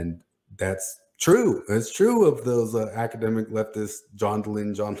 And that's true. It's true of those academic leftist John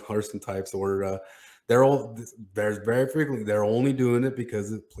DeLynn, John Larson types, or there's very frequently they're only doing it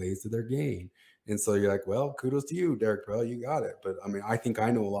because it plays to their gain. And so you're like, well, kudos to you, Derek Bell, you got it. But I mean, I think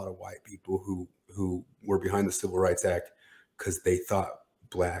I know a lot of white people who were behind the Civil Rights Act because they thought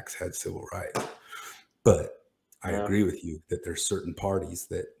blacks had civil rights. But I agree with you that there's certain parties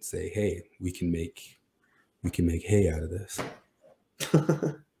that say, hey, we can make hay out of this.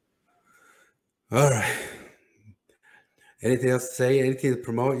 All right. Anything else to say? Anything to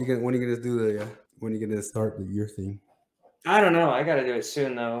promote? When are you gonna start your thing? I don't know. I gotta do it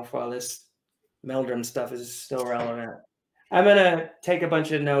soon though, while this Meldrum stuff is still relevant. I'm gonna take a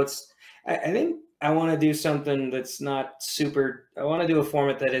bunch of notes. I think I want to do something that's not super. I want to do a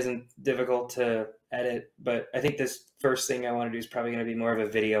format that isn't difficult to edit, but I think this first thing I want to do is probably going to be more of a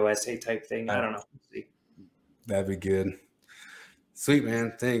video essay type thing. I don't know. We'll see. That'd be good. Sweet,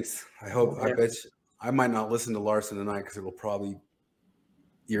 man. Thanks. I bet you, I might not listen to Larson tonight because it will probably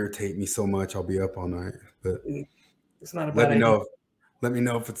irritate me so much. I'll be up all night. But it's not a bad idea. Let me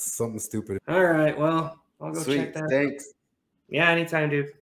know if it's something stupid. All right. Well, I'll go check that. Thanks. Yeah, anytime, dude.